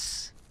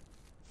 yes.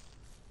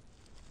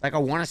 Like I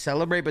want to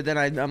celebrate, but then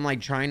I'm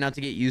like trying not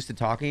to get used to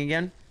talking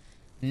again.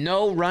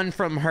 No, run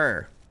from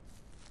her.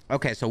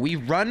 Okay, so we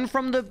run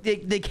from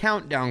the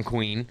countdown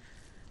queen.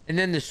 And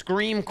then the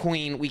scream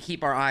queen, we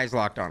keep our eyes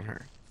locked on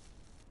her.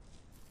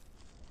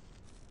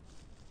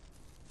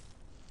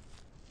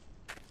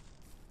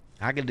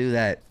 I could do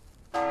that.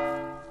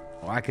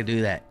 Oh, I could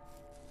do that.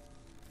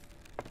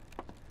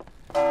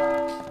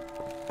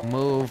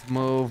 Move,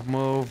 move,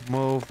 move,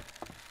 move.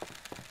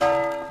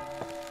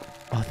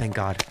 Oh, thank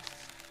God.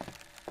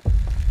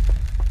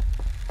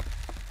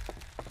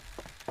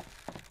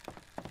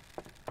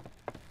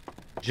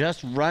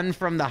 Just run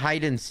from the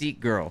hide and seek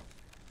girl.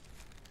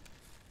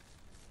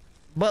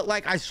 But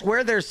like, I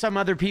swear there's some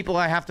other people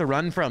I have to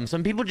run from.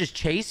 Some people just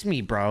chase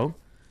me, bro.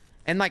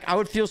 And like, I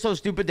would feel so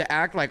stupid to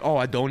act like, oh,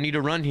 I don't need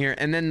to run here.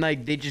 And then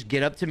like, they just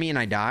get up to me and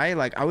I die.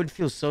 Like, I would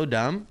feel so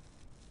dumb.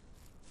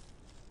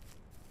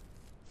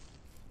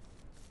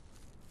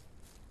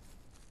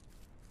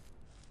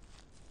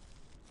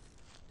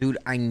 Dude,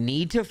 I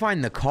need to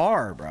find the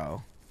car,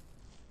 bro.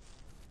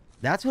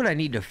 That's what I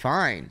need to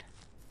find.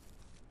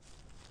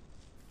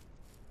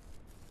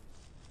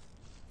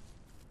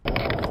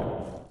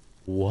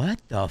 What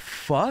the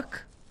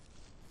fuck?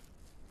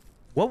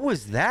 What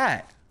was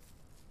that?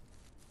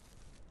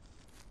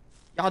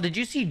 Y'all, did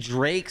you see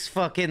Drake's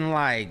fucking,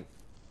 like,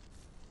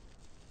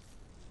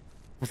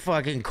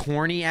 fucking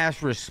corny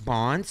ass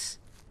response?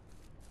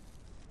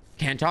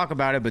 Can't talk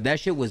about it, but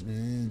that shit was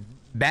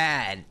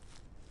bad.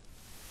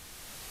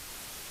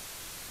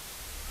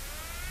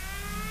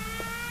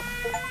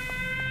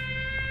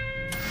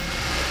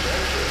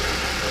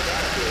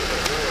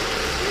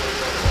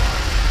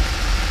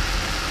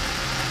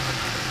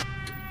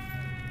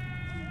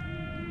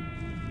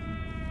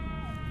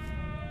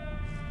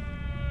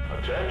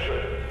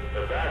 Attention,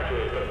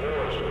 evacuate the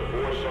forest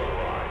before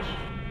sunrise.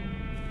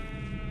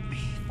 Be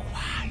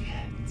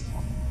quiet.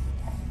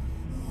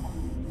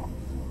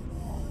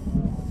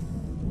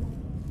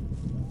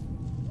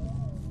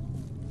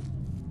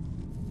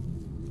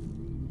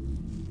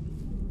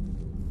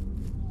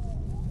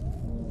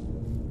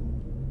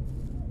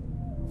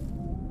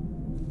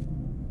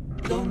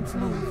 Don't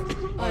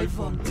move. I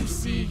want to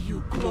see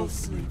you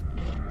closely.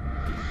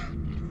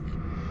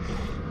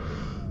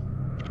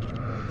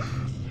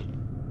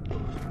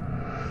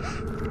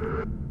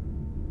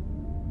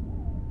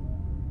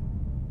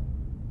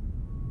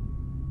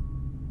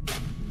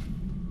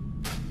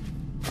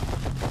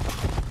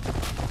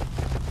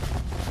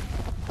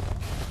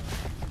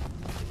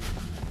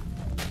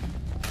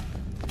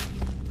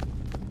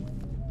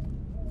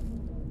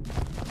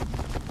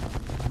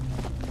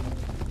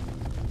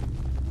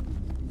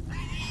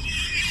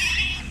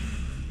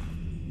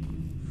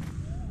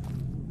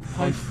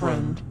 Hi,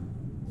 friend.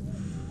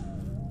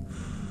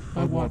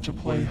 I want to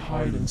play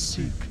hide and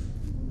seek.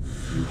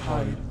 You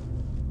hide.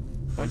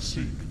 I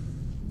seek.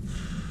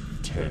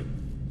 10.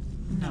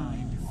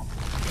 9.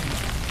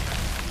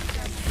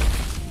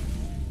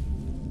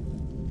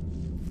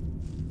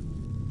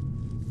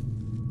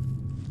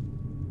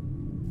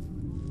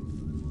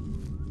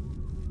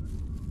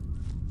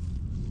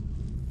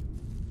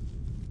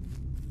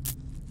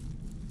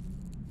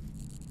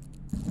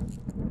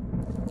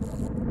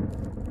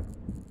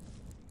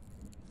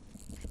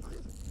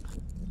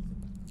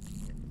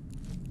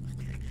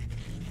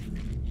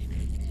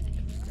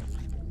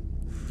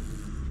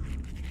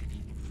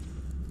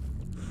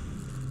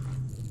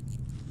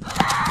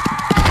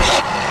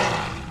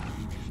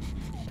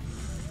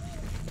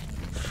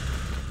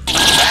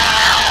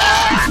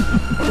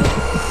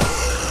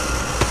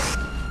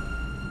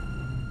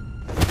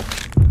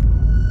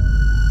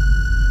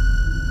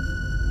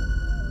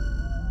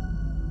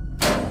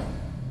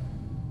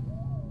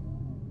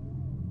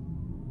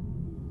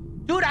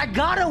 Dude, I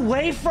got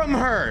away from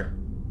her.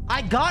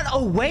 I got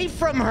away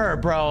from her,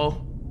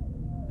 bro.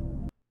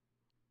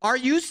 Are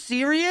you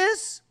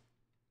serious?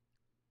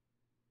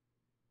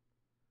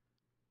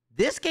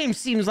 This game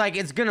seems like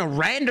it's gonna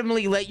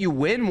randomly let you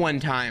win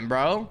one time,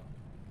 bro.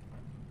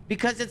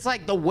 Because it's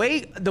like the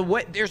way,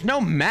 there's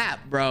no map,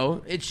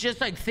 bro. It's just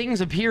like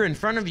things appear in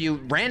front of you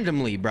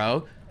randomly,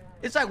 bro.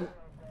 It's like,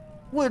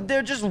 well,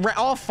 they're just,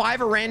 all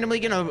 5 are randomly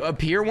gonna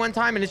appear one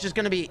time and it's just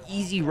gonna be an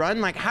easy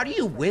run. Like, how do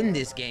you win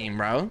this game,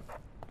 bro?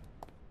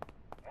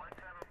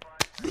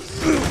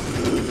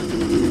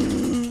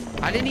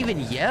 I didn't even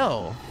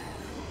yell.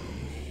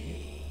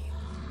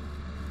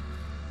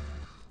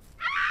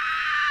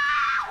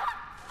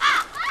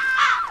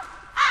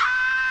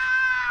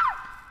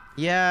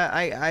 Yeah,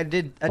 I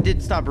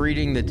did stop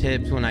reading the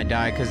tips when I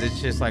died because it's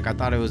just like I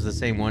thought it was the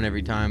same one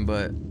every time,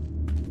 but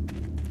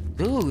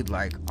dude,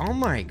 like, oh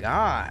my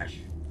gosh.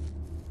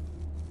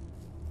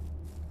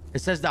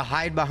 It says to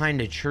hide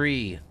behind a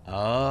tree.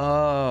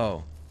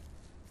 Oh.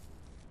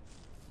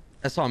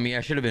 That's on me.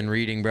 I should have been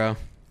reading, bro.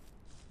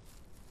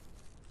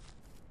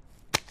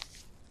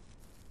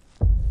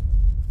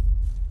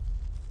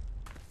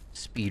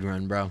 Speed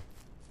run, bro.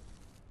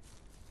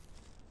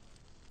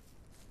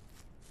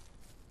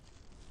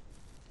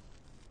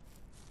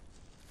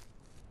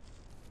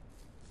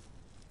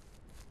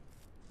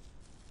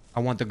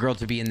 I want the girl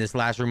to be in this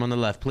last room on the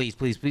left. Please,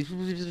 please, please,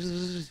 please, please, please,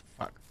 please.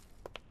 Fuck.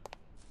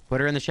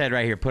 Put her in the shed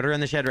right here. Put her in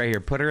the shed right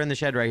here. Put her in the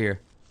shed right here.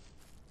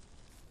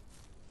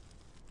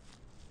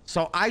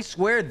 So I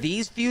swear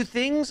these few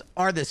things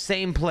are the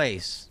same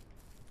place.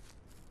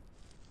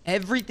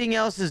 Everything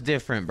else is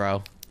different,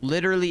 bro.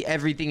 Literally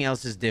everything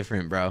else is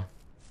different, bro.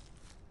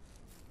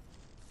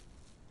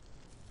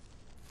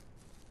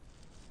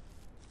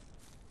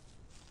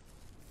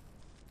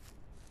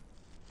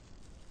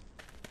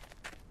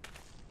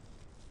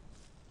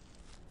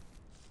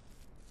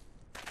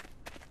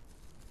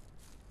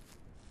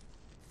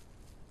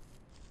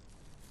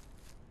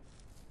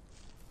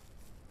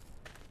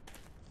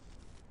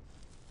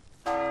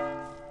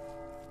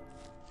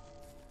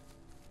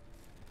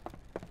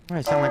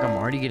 I sound like I'm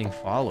already getting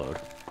followed.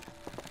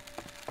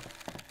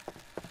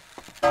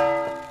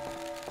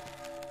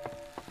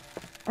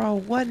 Bro,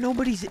 what?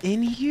 Nobody's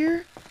in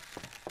here?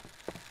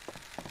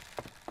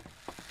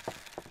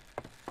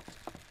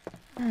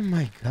 Oh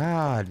my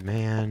god,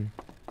 man.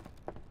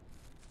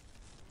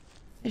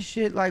 This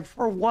shit, like,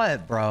 for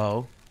what,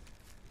 bro?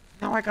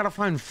 Now I gotta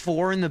find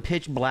 4 in the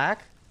pitch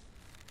black?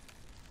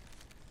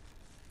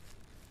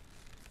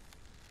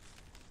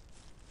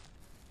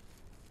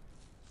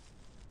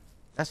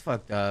 That's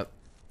fucked up.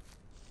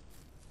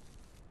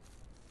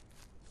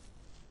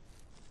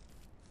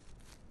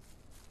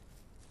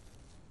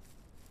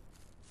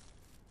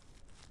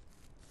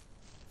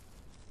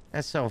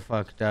 That's so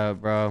fucked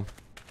up, bro.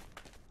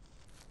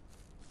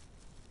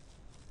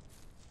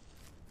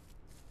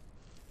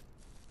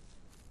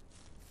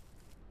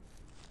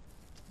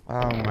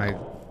 Oh my.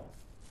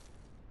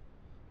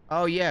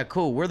 Oh yeah,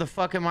 cool. Where the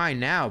fuck am I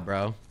now,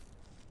 bro?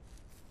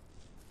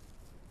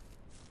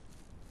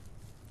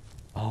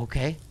 Oh,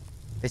 okay.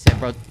 They said,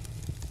 bro. What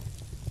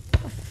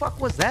the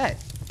fuck was that?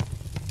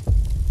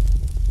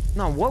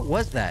 No, what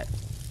was that?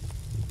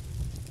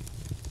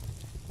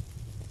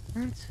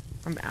 What?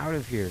 I'm out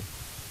of here.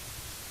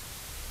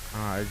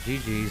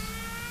 GG's.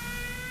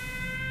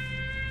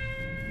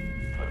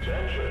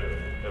 Attention!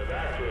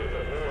 Evacuate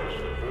the forest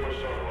before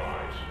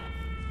sunrise.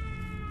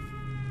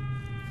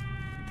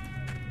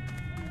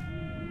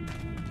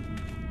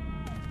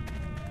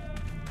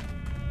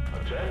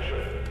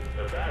 Attention!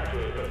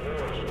 Evacuate the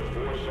forest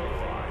before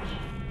sunrise.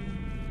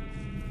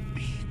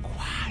 Be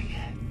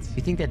quiet.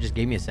 You think that just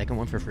gave me a second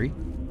one for free?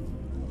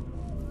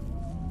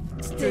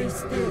 Stay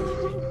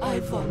still. I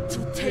want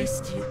to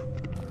taste you.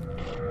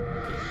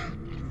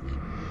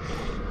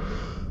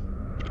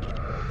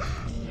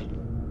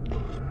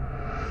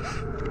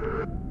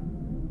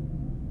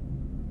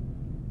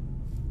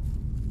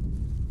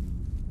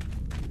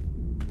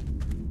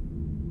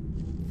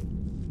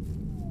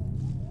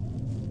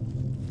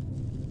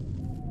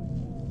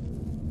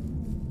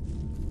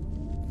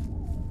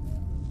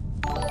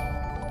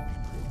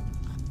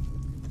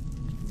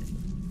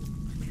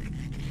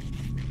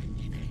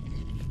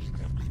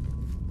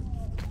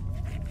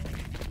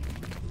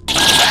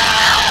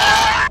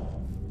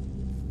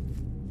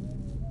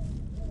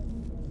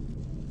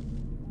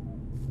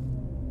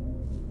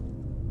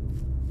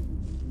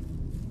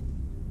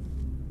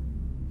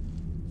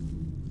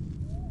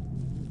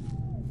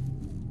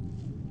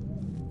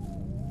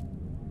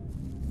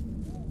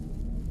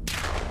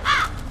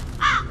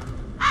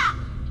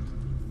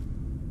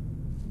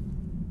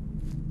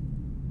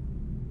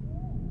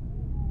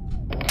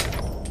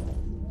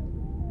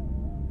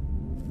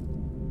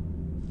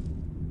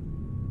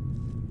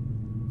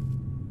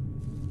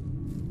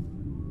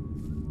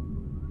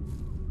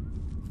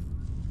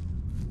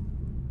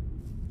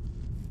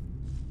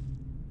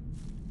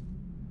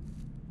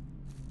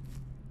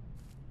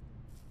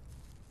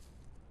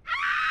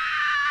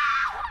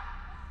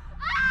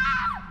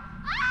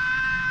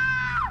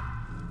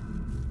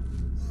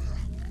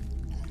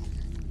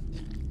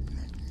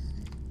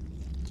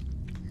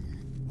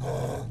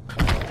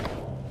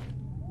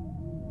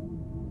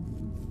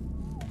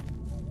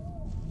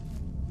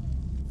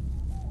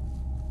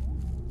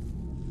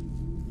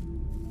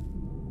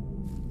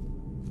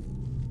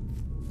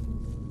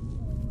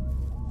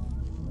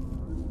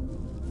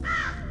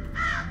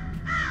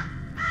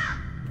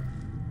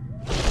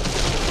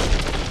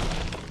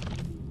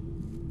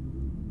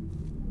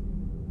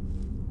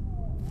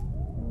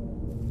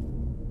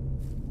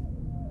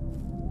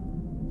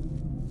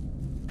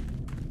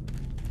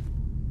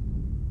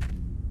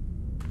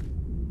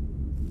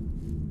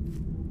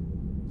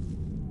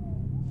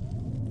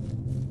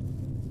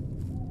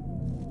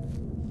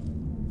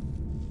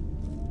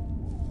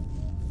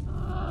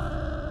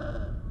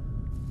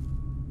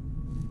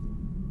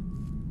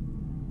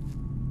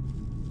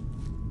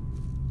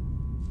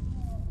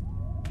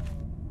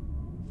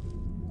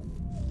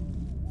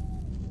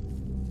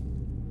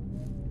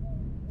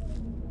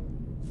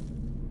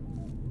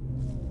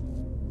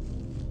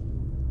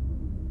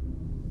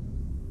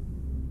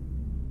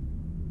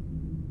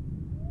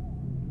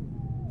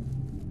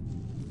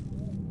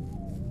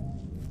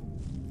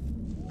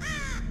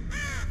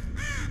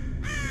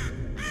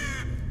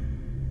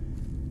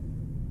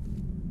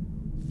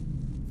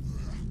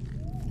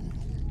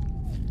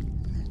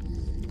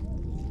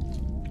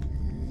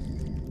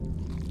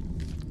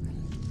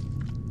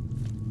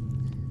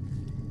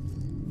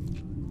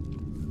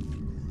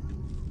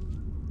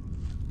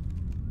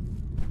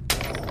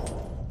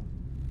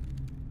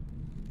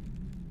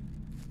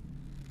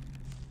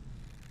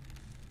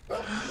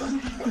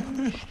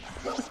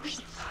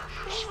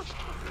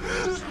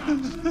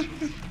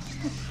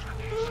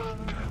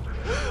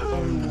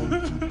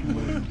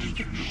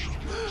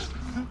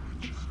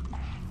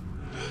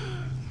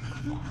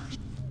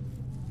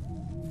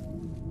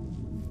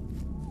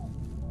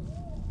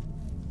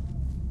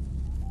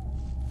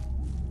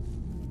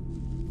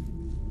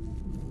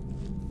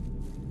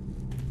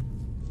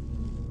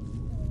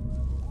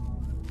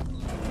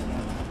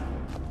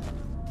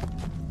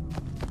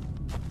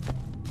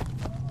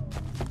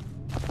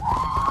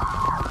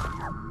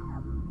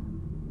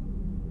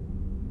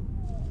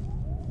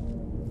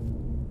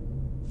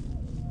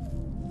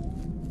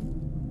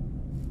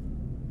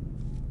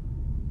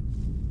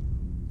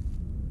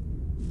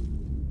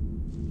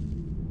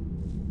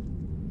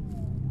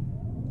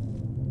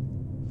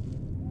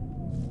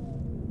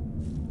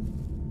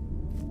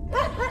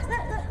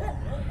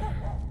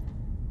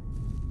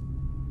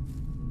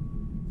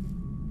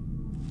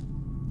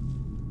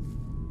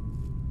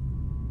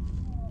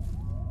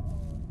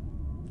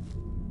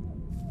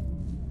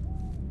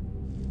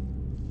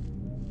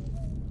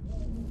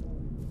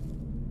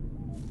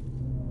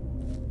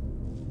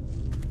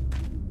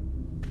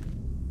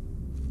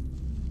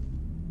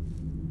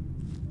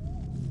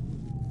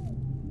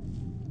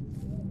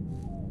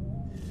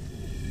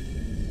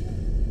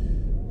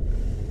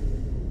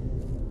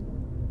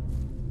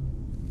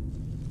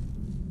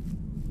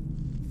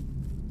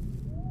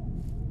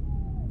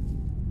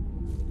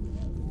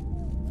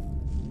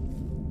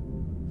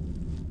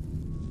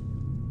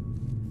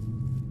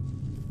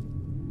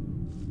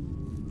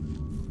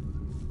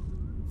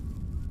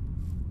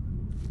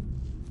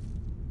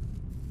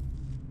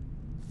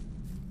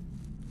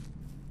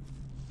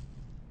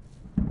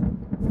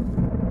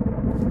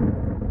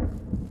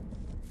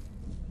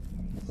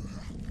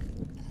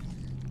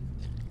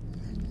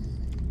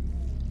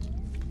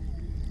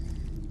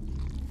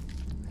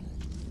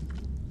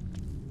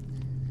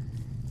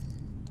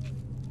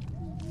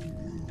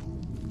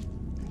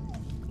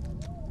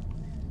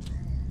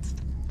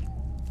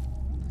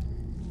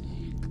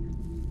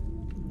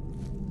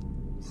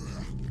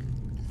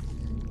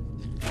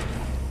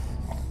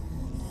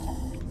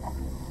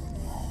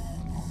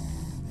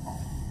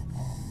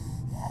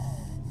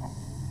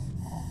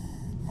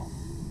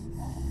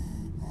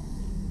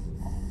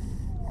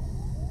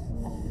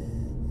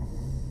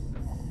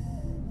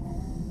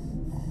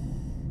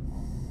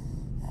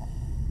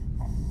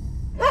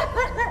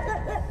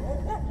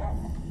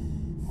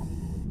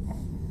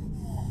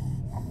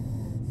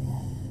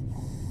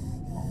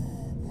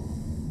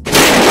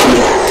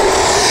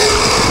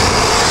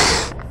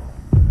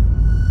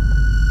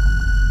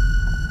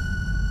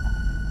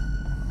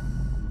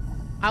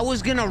 I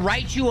was gonna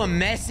write you a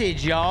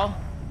message, y'all.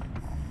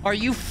 Are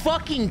you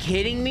fucking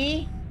kidding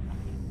me?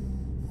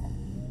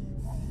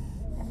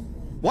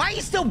 Why are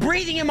you still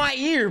breathing in my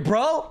ear,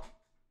 bro?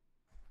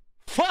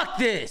 Fuck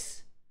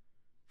this.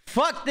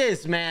 Fuck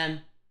this,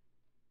 man.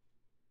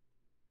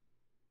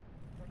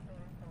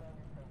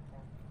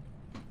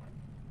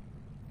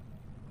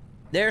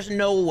 There's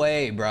no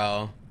way,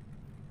 bro.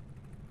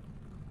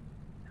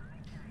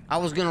 I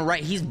was gonna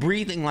write, he's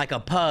breathing like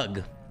a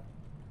pug.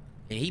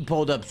 And he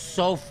pulled up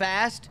so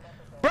fast.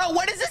 Bro,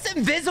 what is this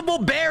invisible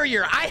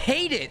barrier? I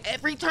hate it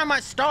every time I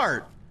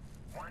start.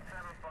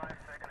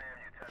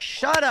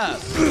 Shut up.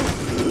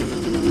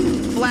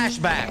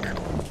 Flashback.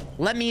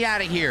 Let me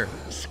out of here.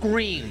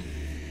 Scream.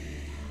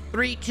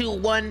 3, 2,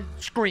 1,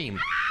 scream.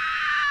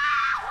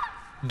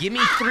 Give me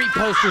 3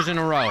 posters in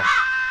a row.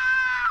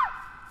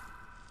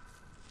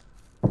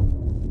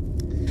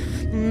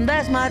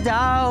 That's my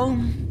dog.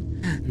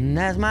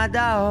 That's my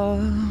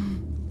dog.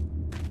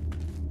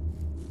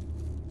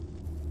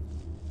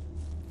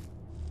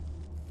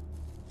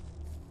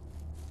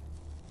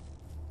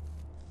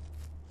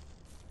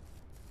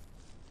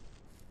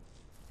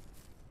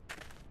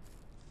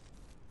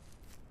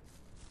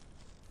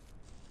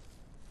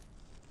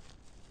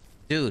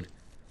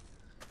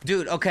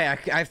 Dude, okay,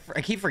 I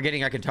keep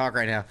forgetting I can talk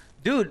right now.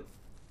 Dude,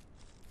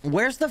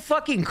 where's the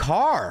fucking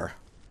car?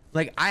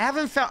 Like,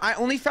 I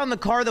only found the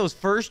car those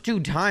first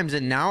 2 times,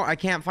 and now I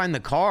can't find the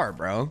car,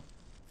 bro.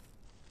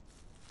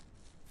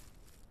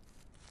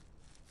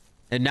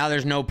 And now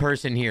there's no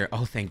person here.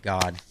 Oh, thank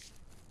God.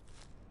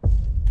 I'm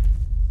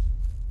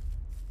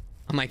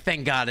like,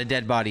 thank God, a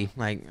dead body.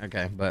 Like,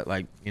 okay, but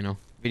like, you know,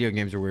 video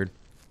games are weird.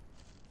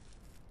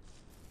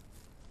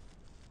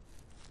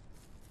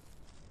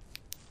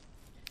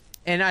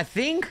 And I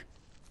think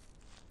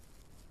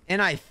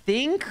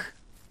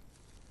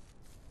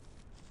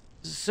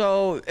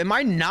so am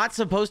I not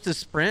supposed to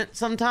sprint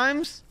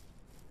sometimes?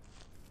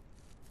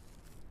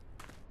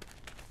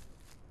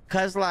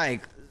 Cause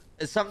like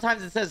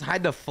sometimes it says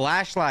hide the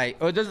flashlight,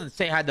 or it doesn't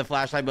say hide the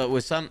flashlight, but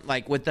with some,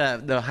 like with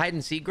the hide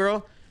and seek girl,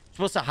 you're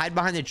supposed to hide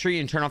behind the tree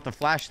and turn off the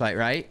flashlight,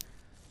 right?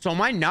 So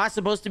am I not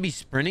supposed to be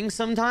sprinting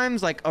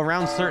sometimes, like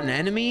around certain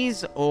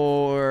enemies,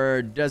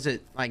 or does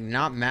it like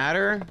not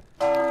matter?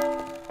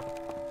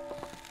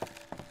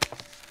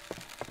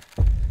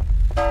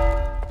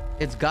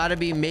 It's got to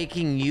be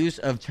making use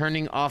of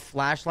turning off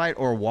flashlight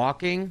or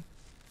walking.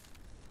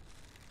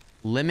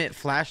 Limit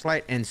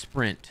flashlight and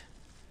sprint.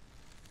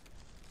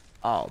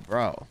 Oh,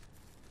 bro.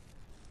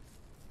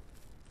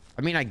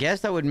 I mean, I guess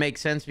that would make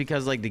sense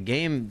because like the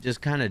game just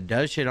kind of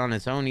does shit on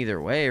its own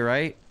either way,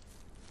 right?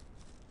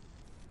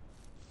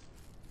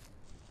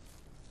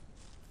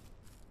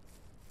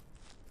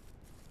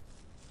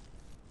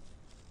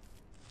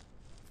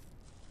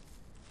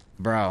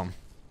 Bro.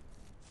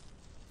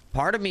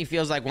 Part of me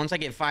feels like once I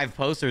get 5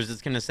 posters,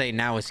 it's going to say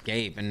now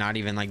escape and not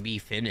even like be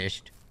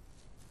finished.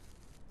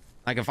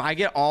 Like if I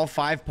get all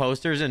 5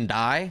 posters and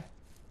die,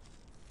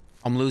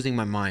 I'm losing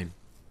my mind.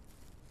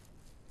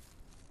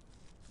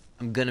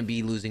 I'm going to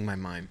be losing my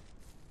mind.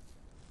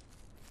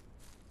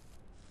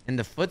 And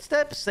the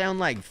footsteps sound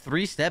like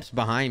 3 steps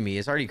behind me.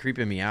 It's already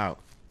creeping me out.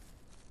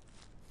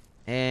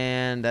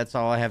 And that's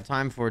all I have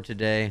time for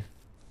today.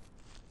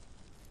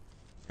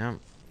 Yeah,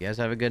 you guys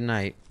have a good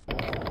night.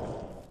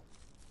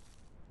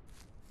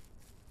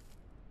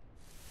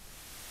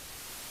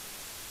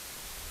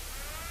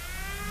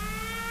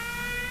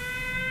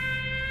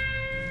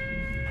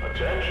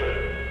 Attention!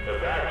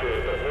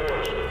 Evacuate the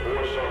forest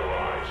before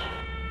sunrise.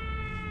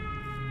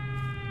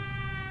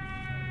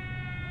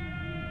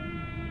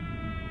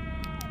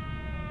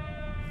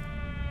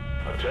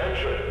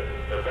 Attention!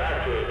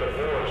 Evacuate the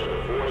forest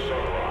before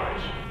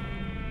sunrise.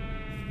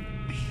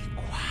 Be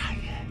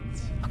quiet.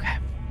 Okay.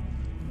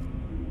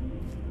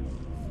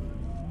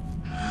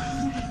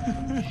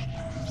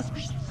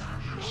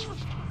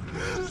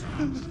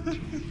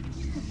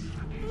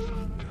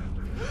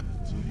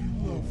 Do you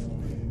love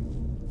me?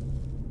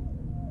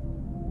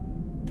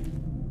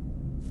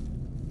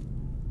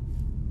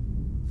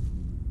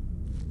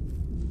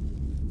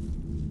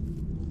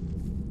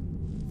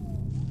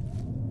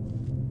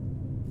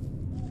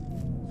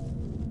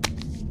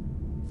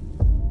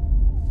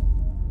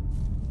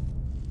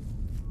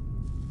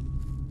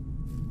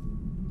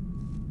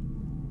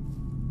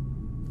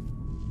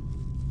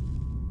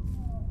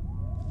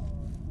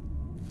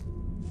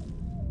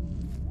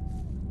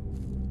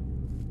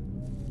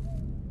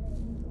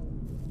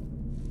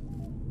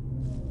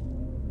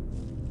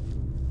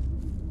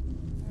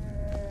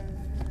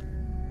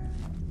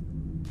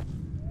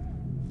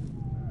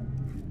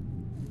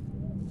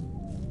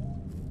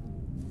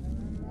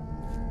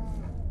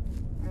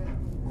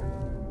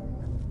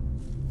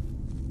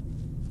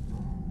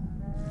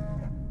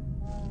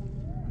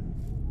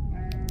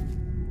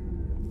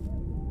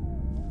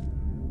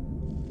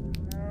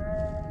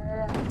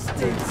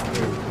 Stay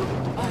still.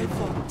 I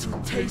want to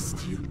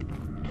taste you.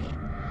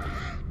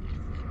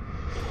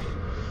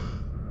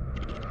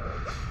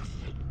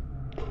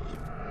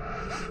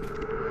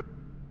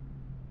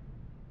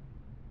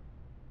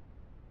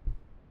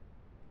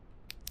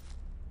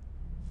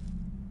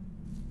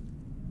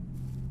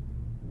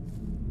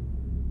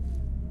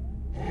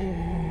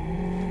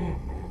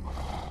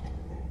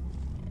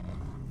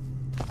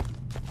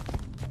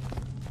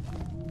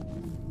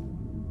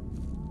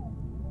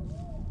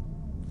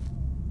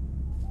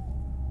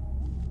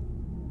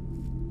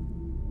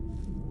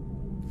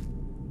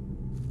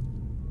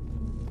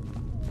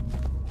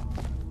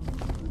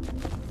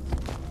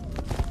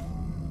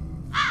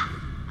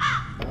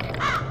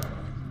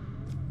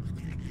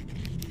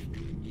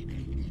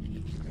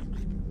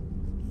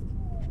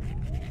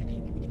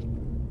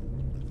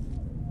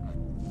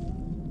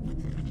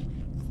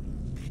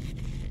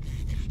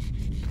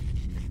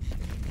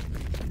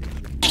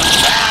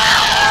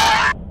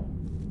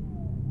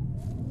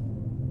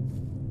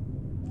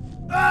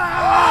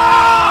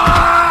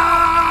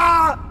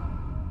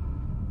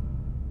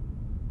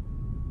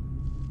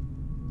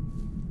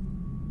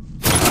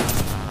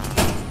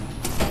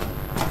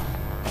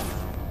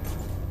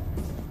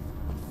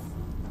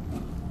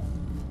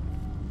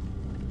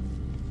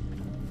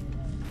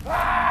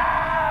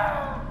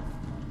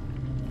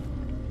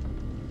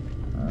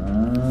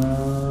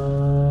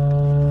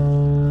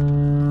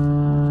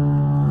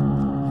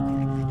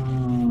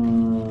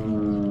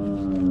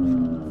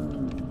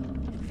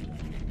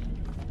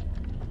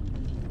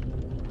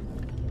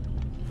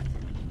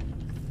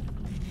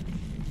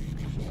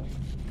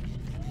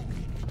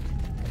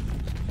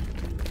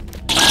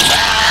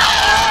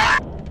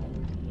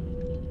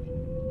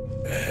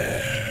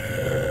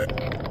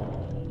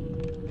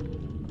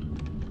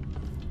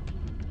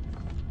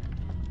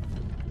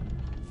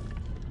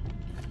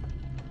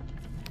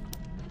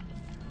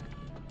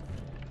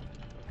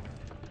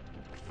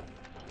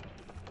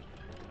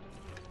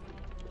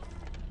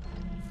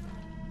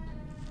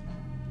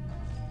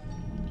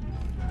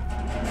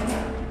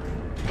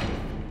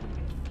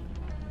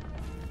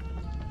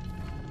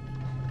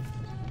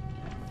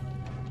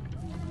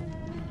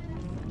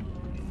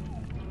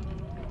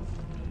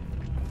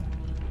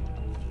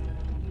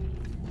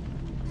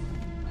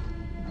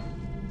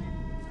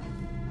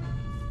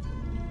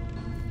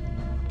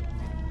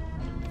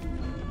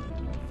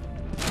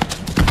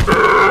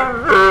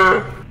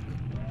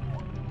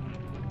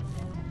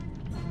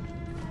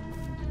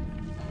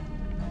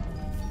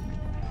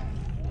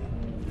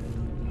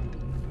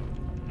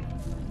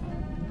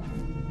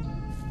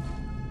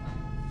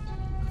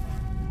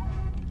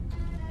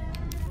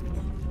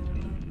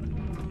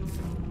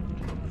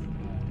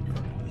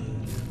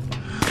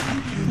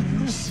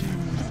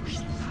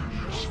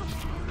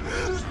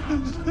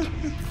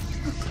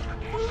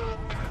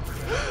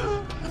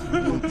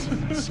 What's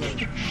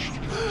inside?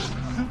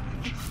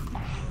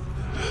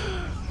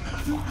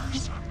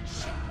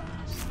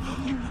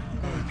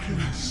 I can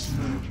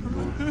smell your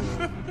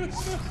bones.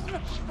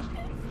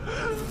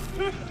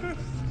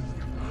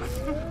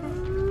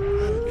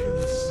 I can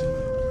see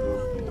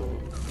your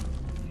bones.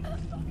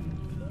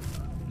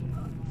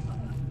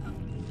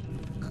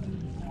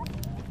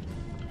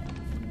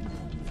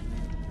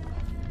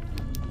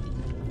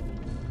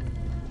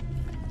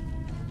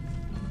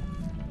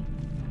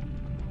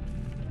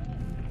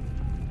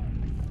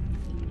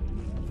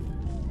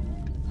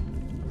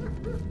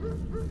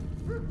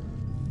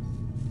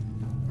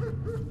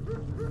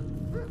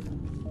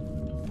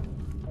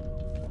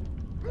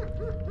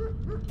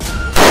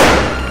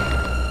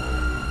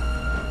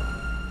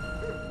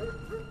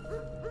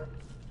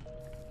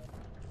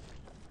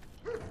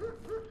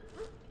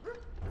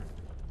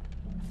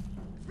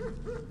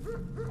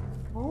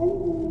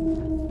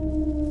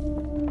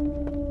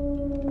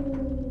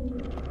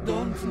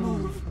 Don't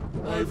move.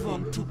 I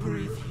want to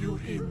breathe you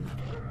in.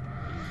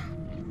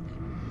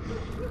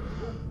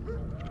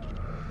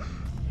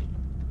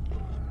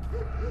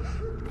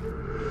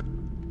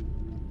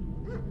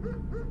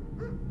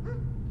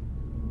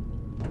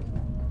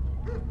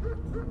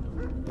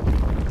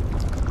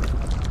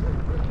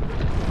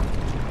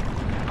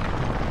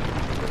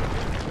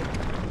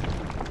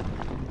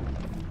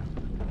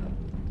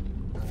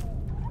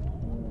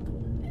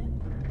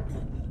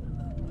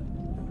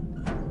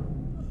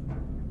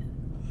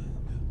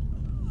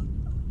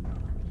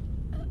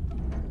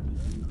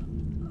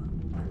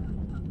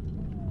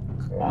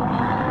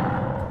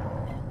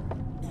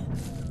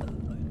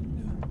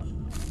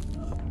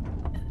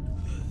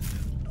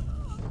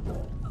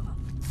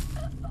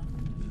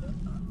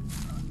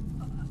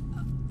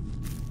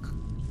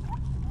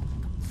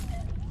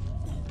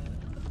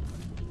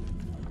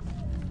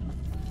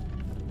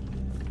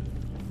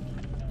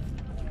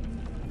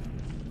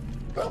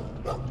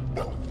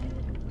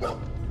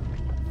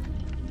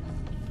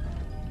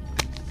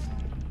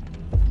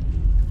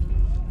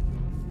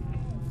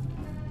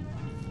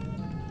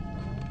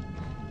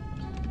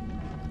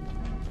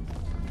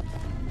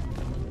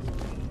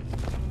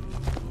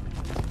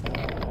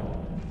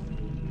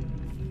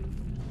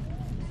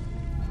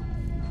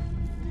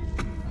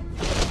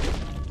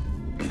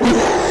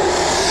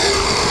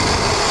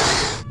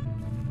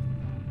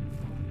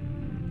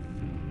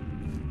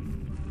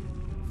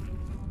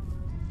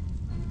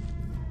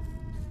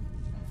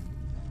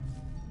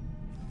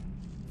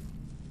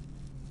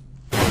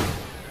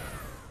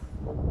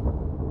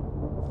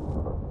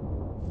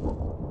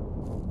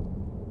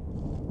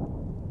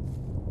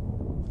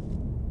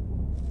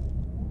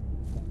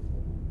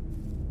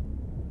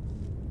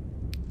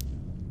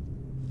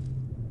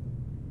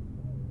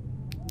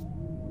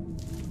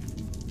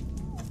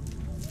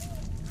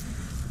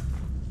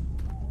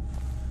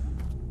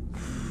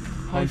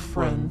 Hi,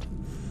 friend.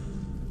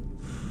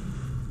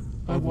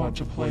 I want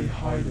to play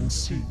hide and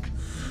seek.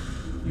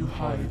 You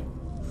hide.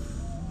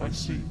 I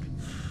seek.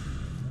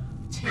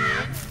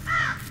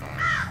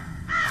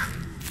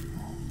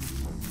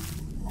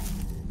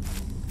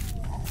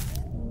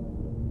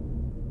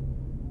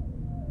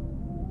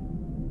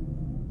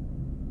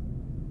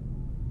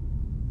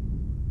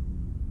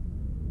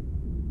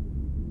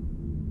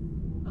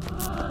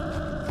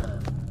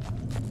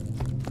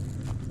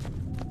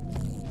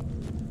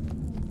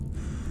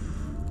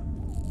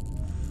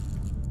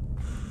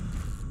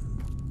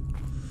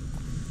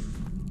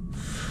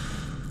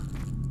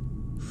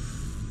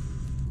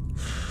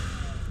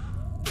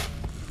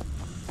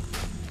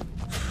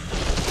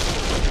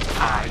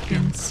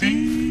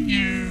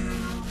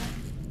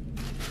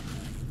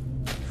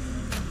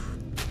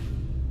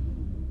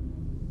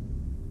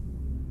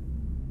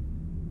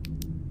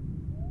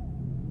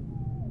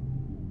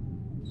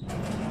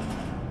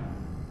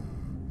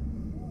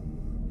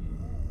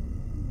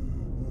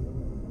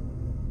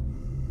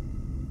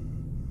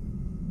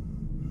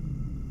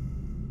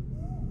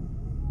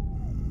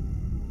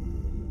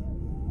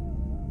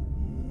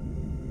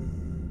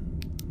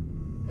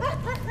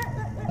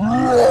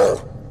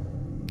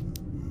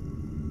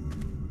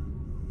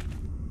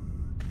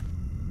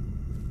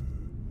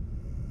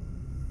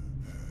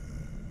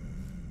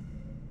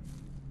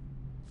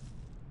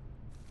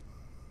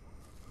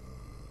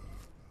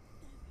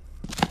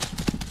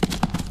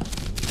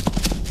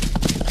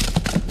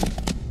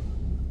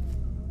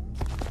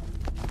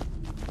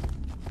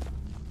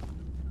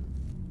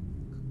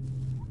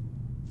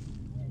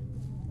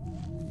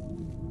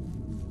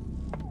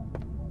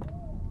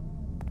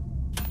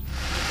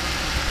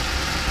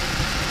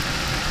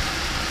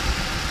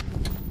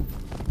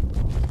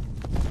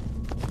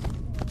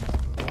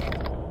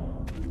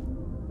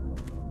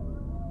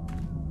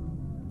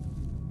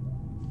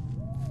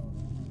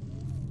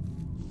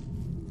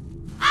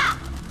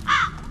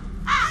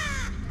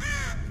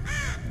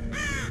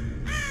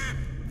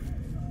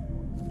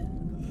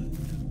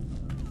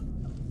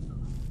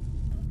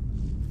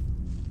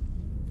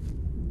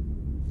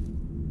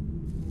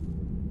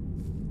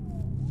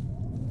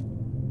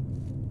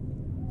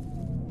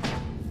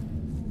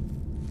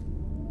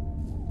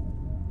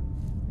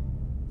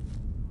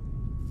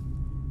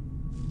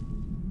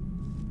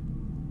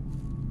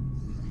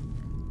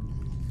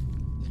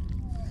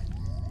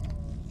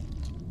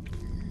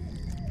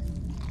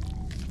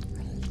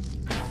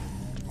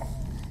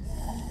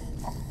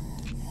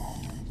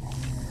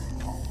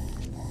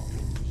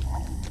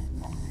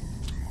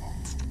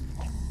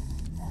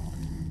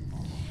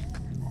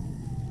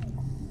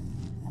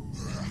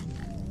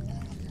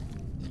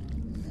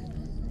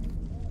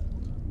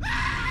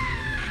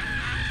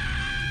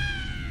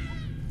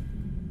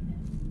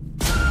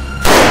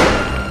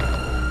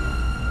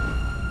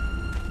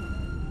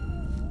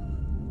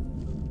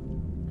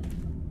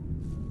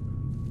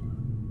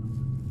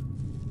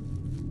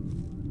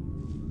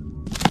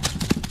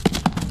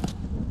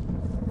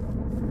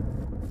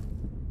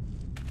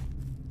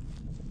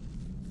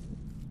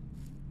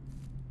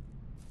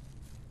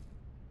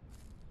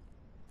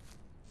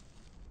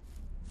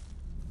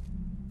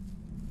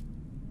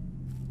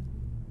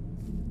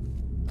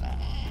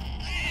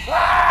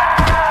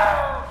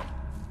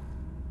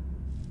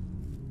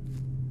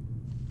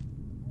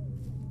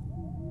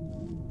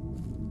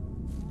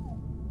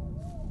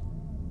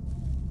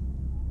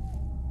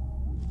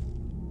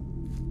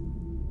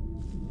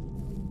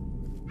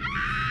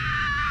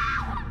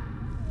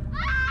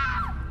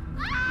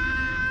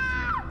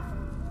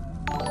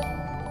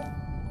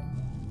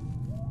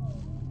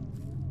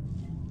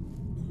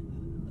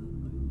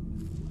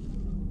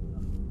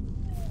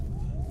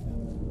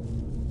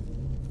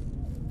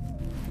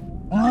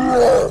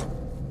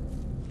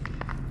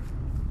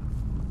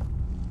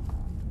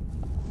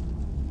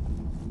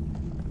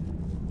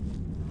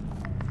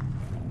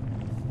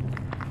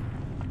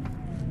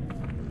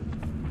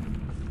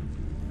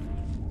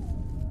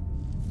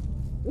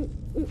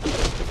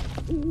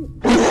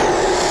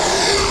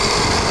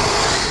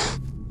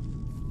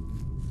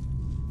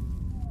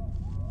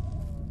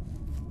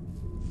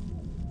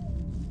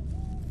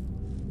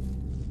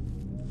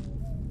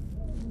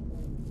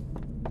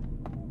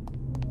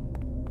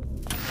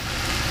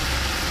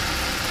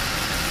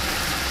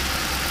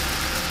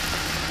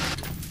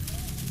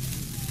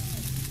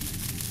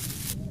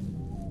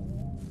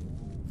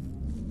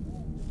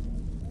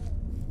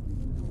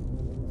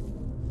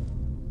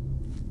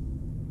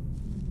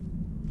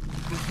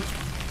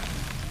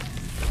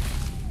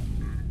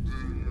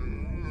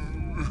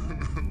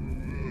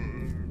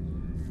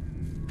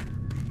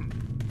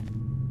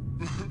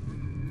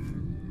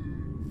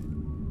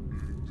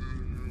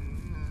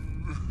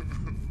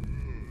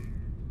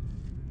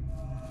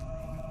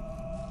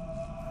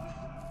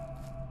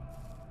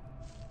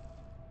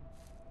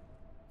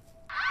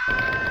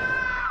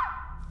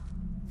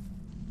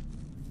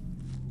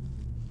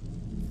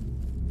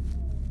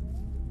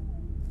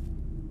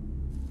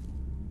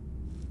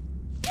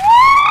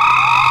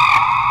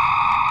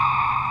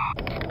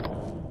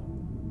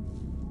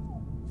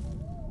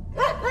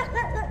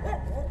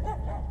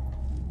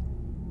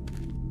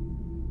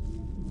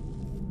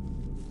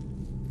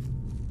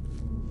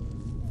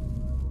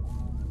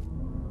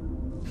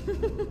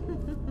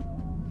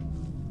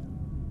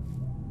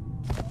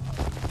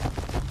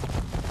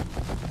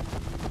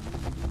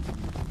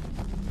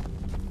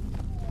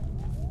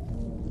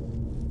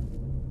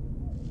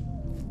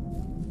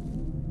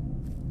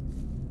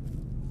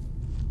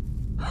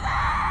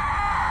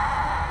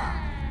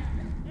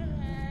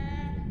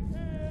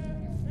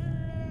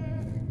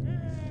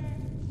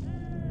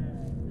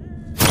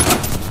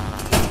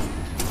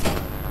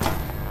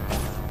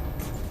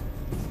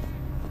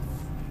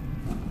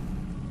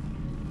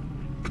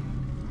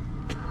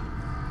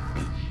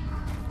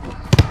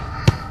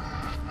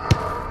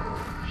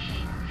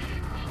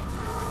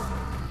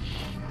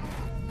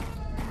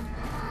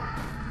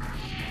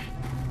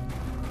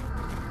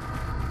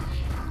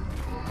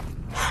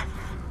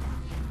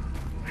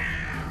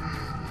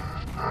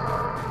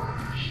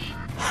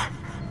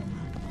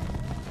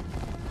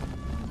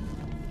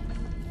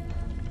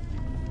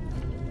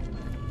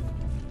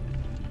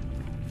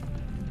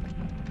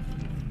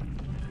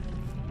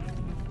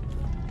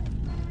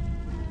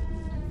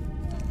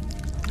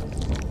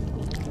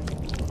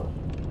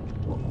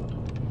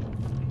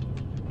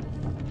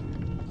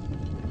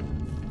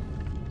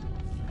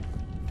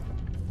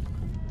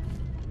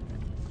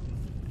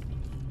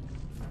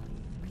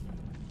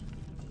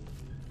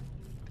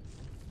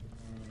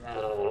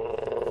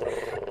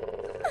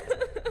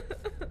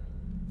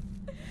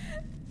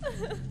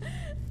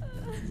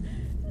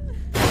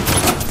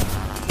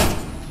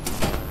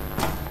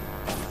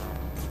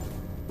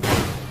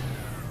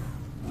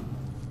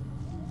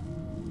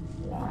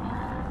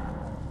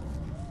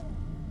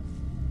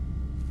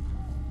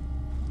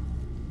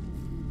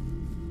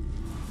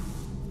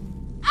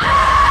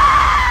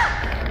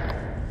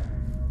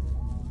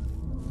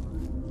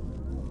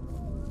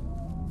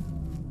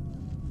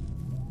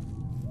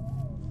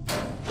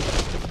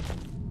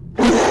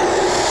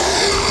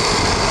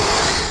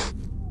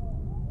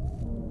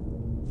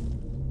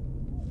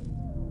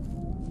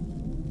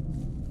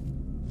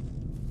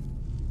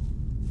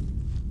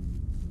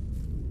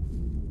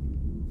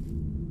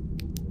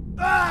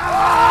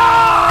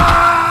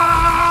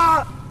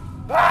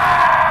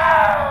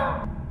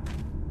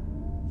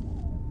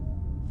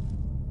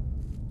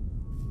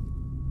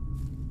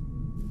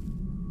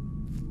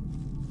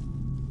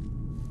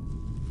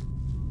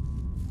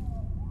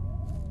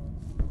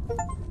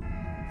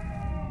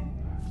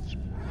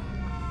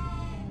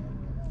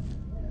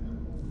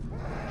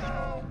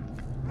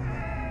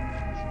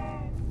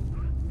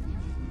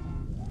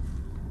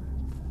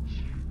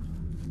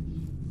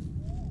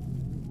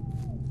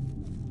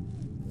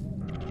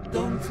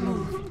 Don't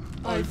move.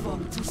 I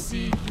want to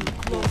see you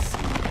closely.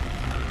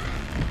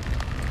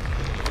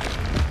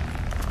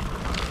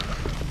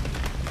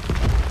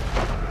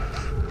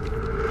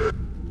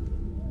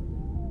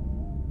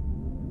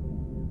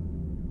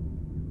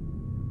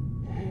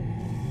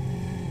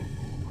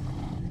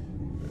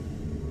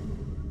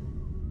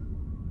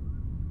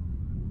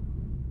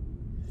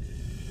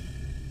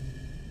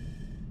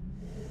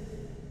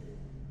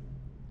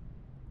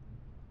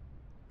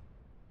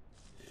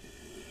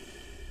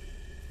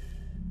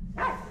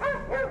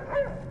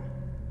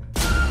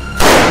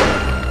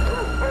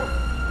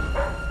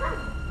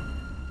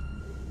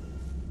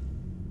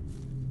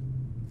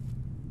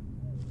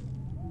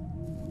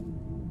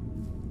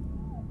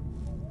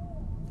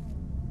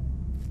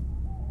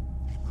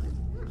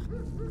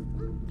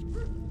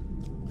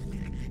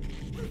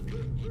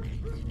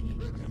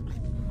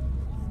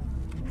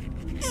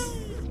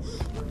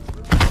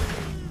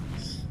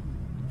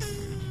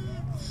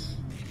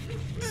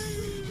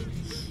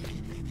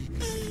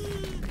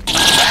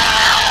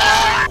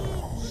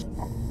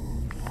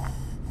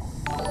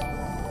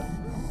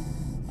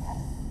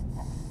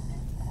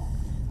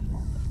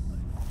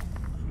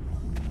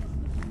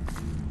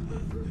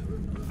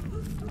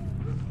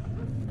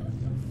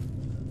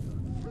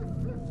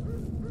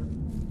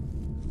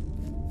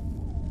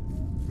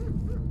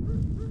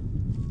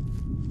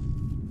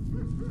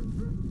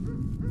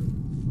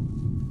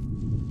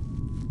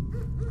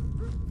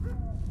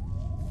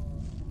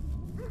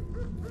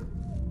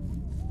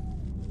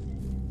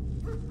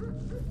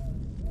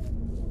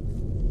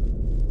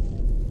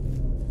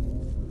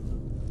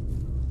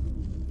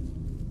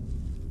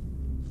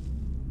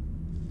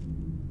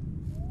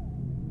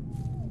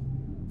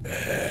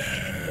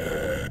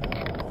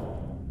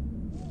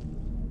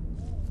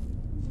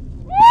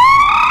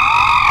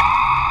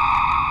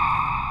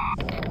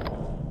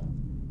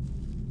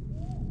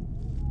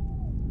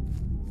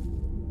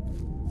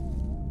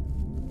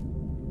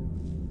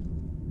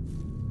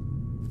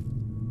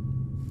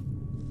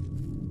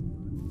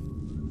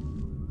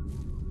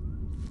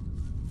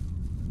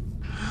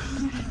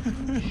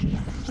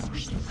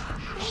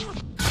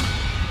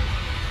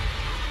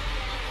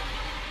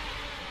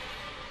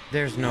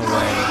 There's no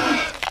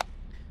way.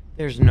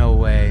 There's no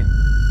way.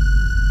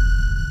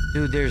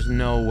 Dude, there's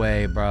no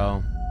way,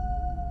 bro.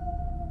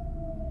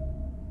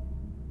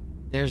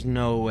 There's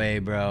no way,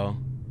 bro.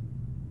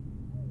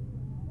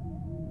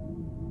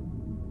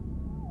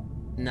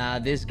 Nah,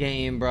 this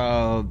game,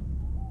 bro.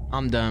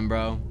 I'm done,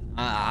 bro.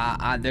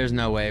 There's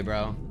no way,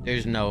 bro.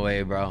 There's no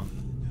way, bro.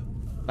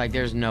 Like,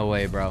 there's no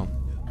way, bro.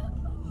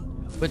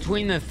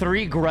 Between the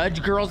 3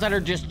 grudge girls that are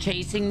just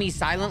chasing me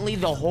silently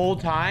the whole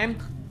time,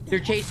 they're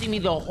chasing me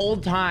the whole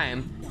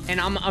time, and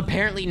I'm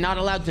apparently not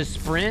allowed to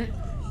sprint,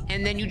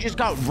 and then you just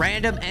got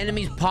random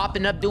enemies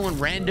popping up doing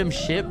random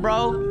shit,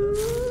 bro?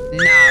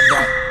 Nah,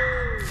 bro.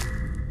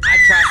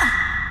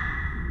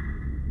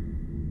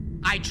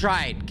 I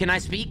tried. Can I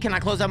speak? Can I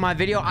close out my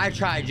video? I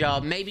tried,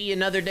 y'all. Maybe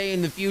another day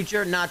in the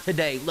future. Not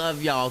today.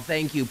 Love y'all.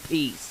 Thank you.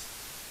 Peace.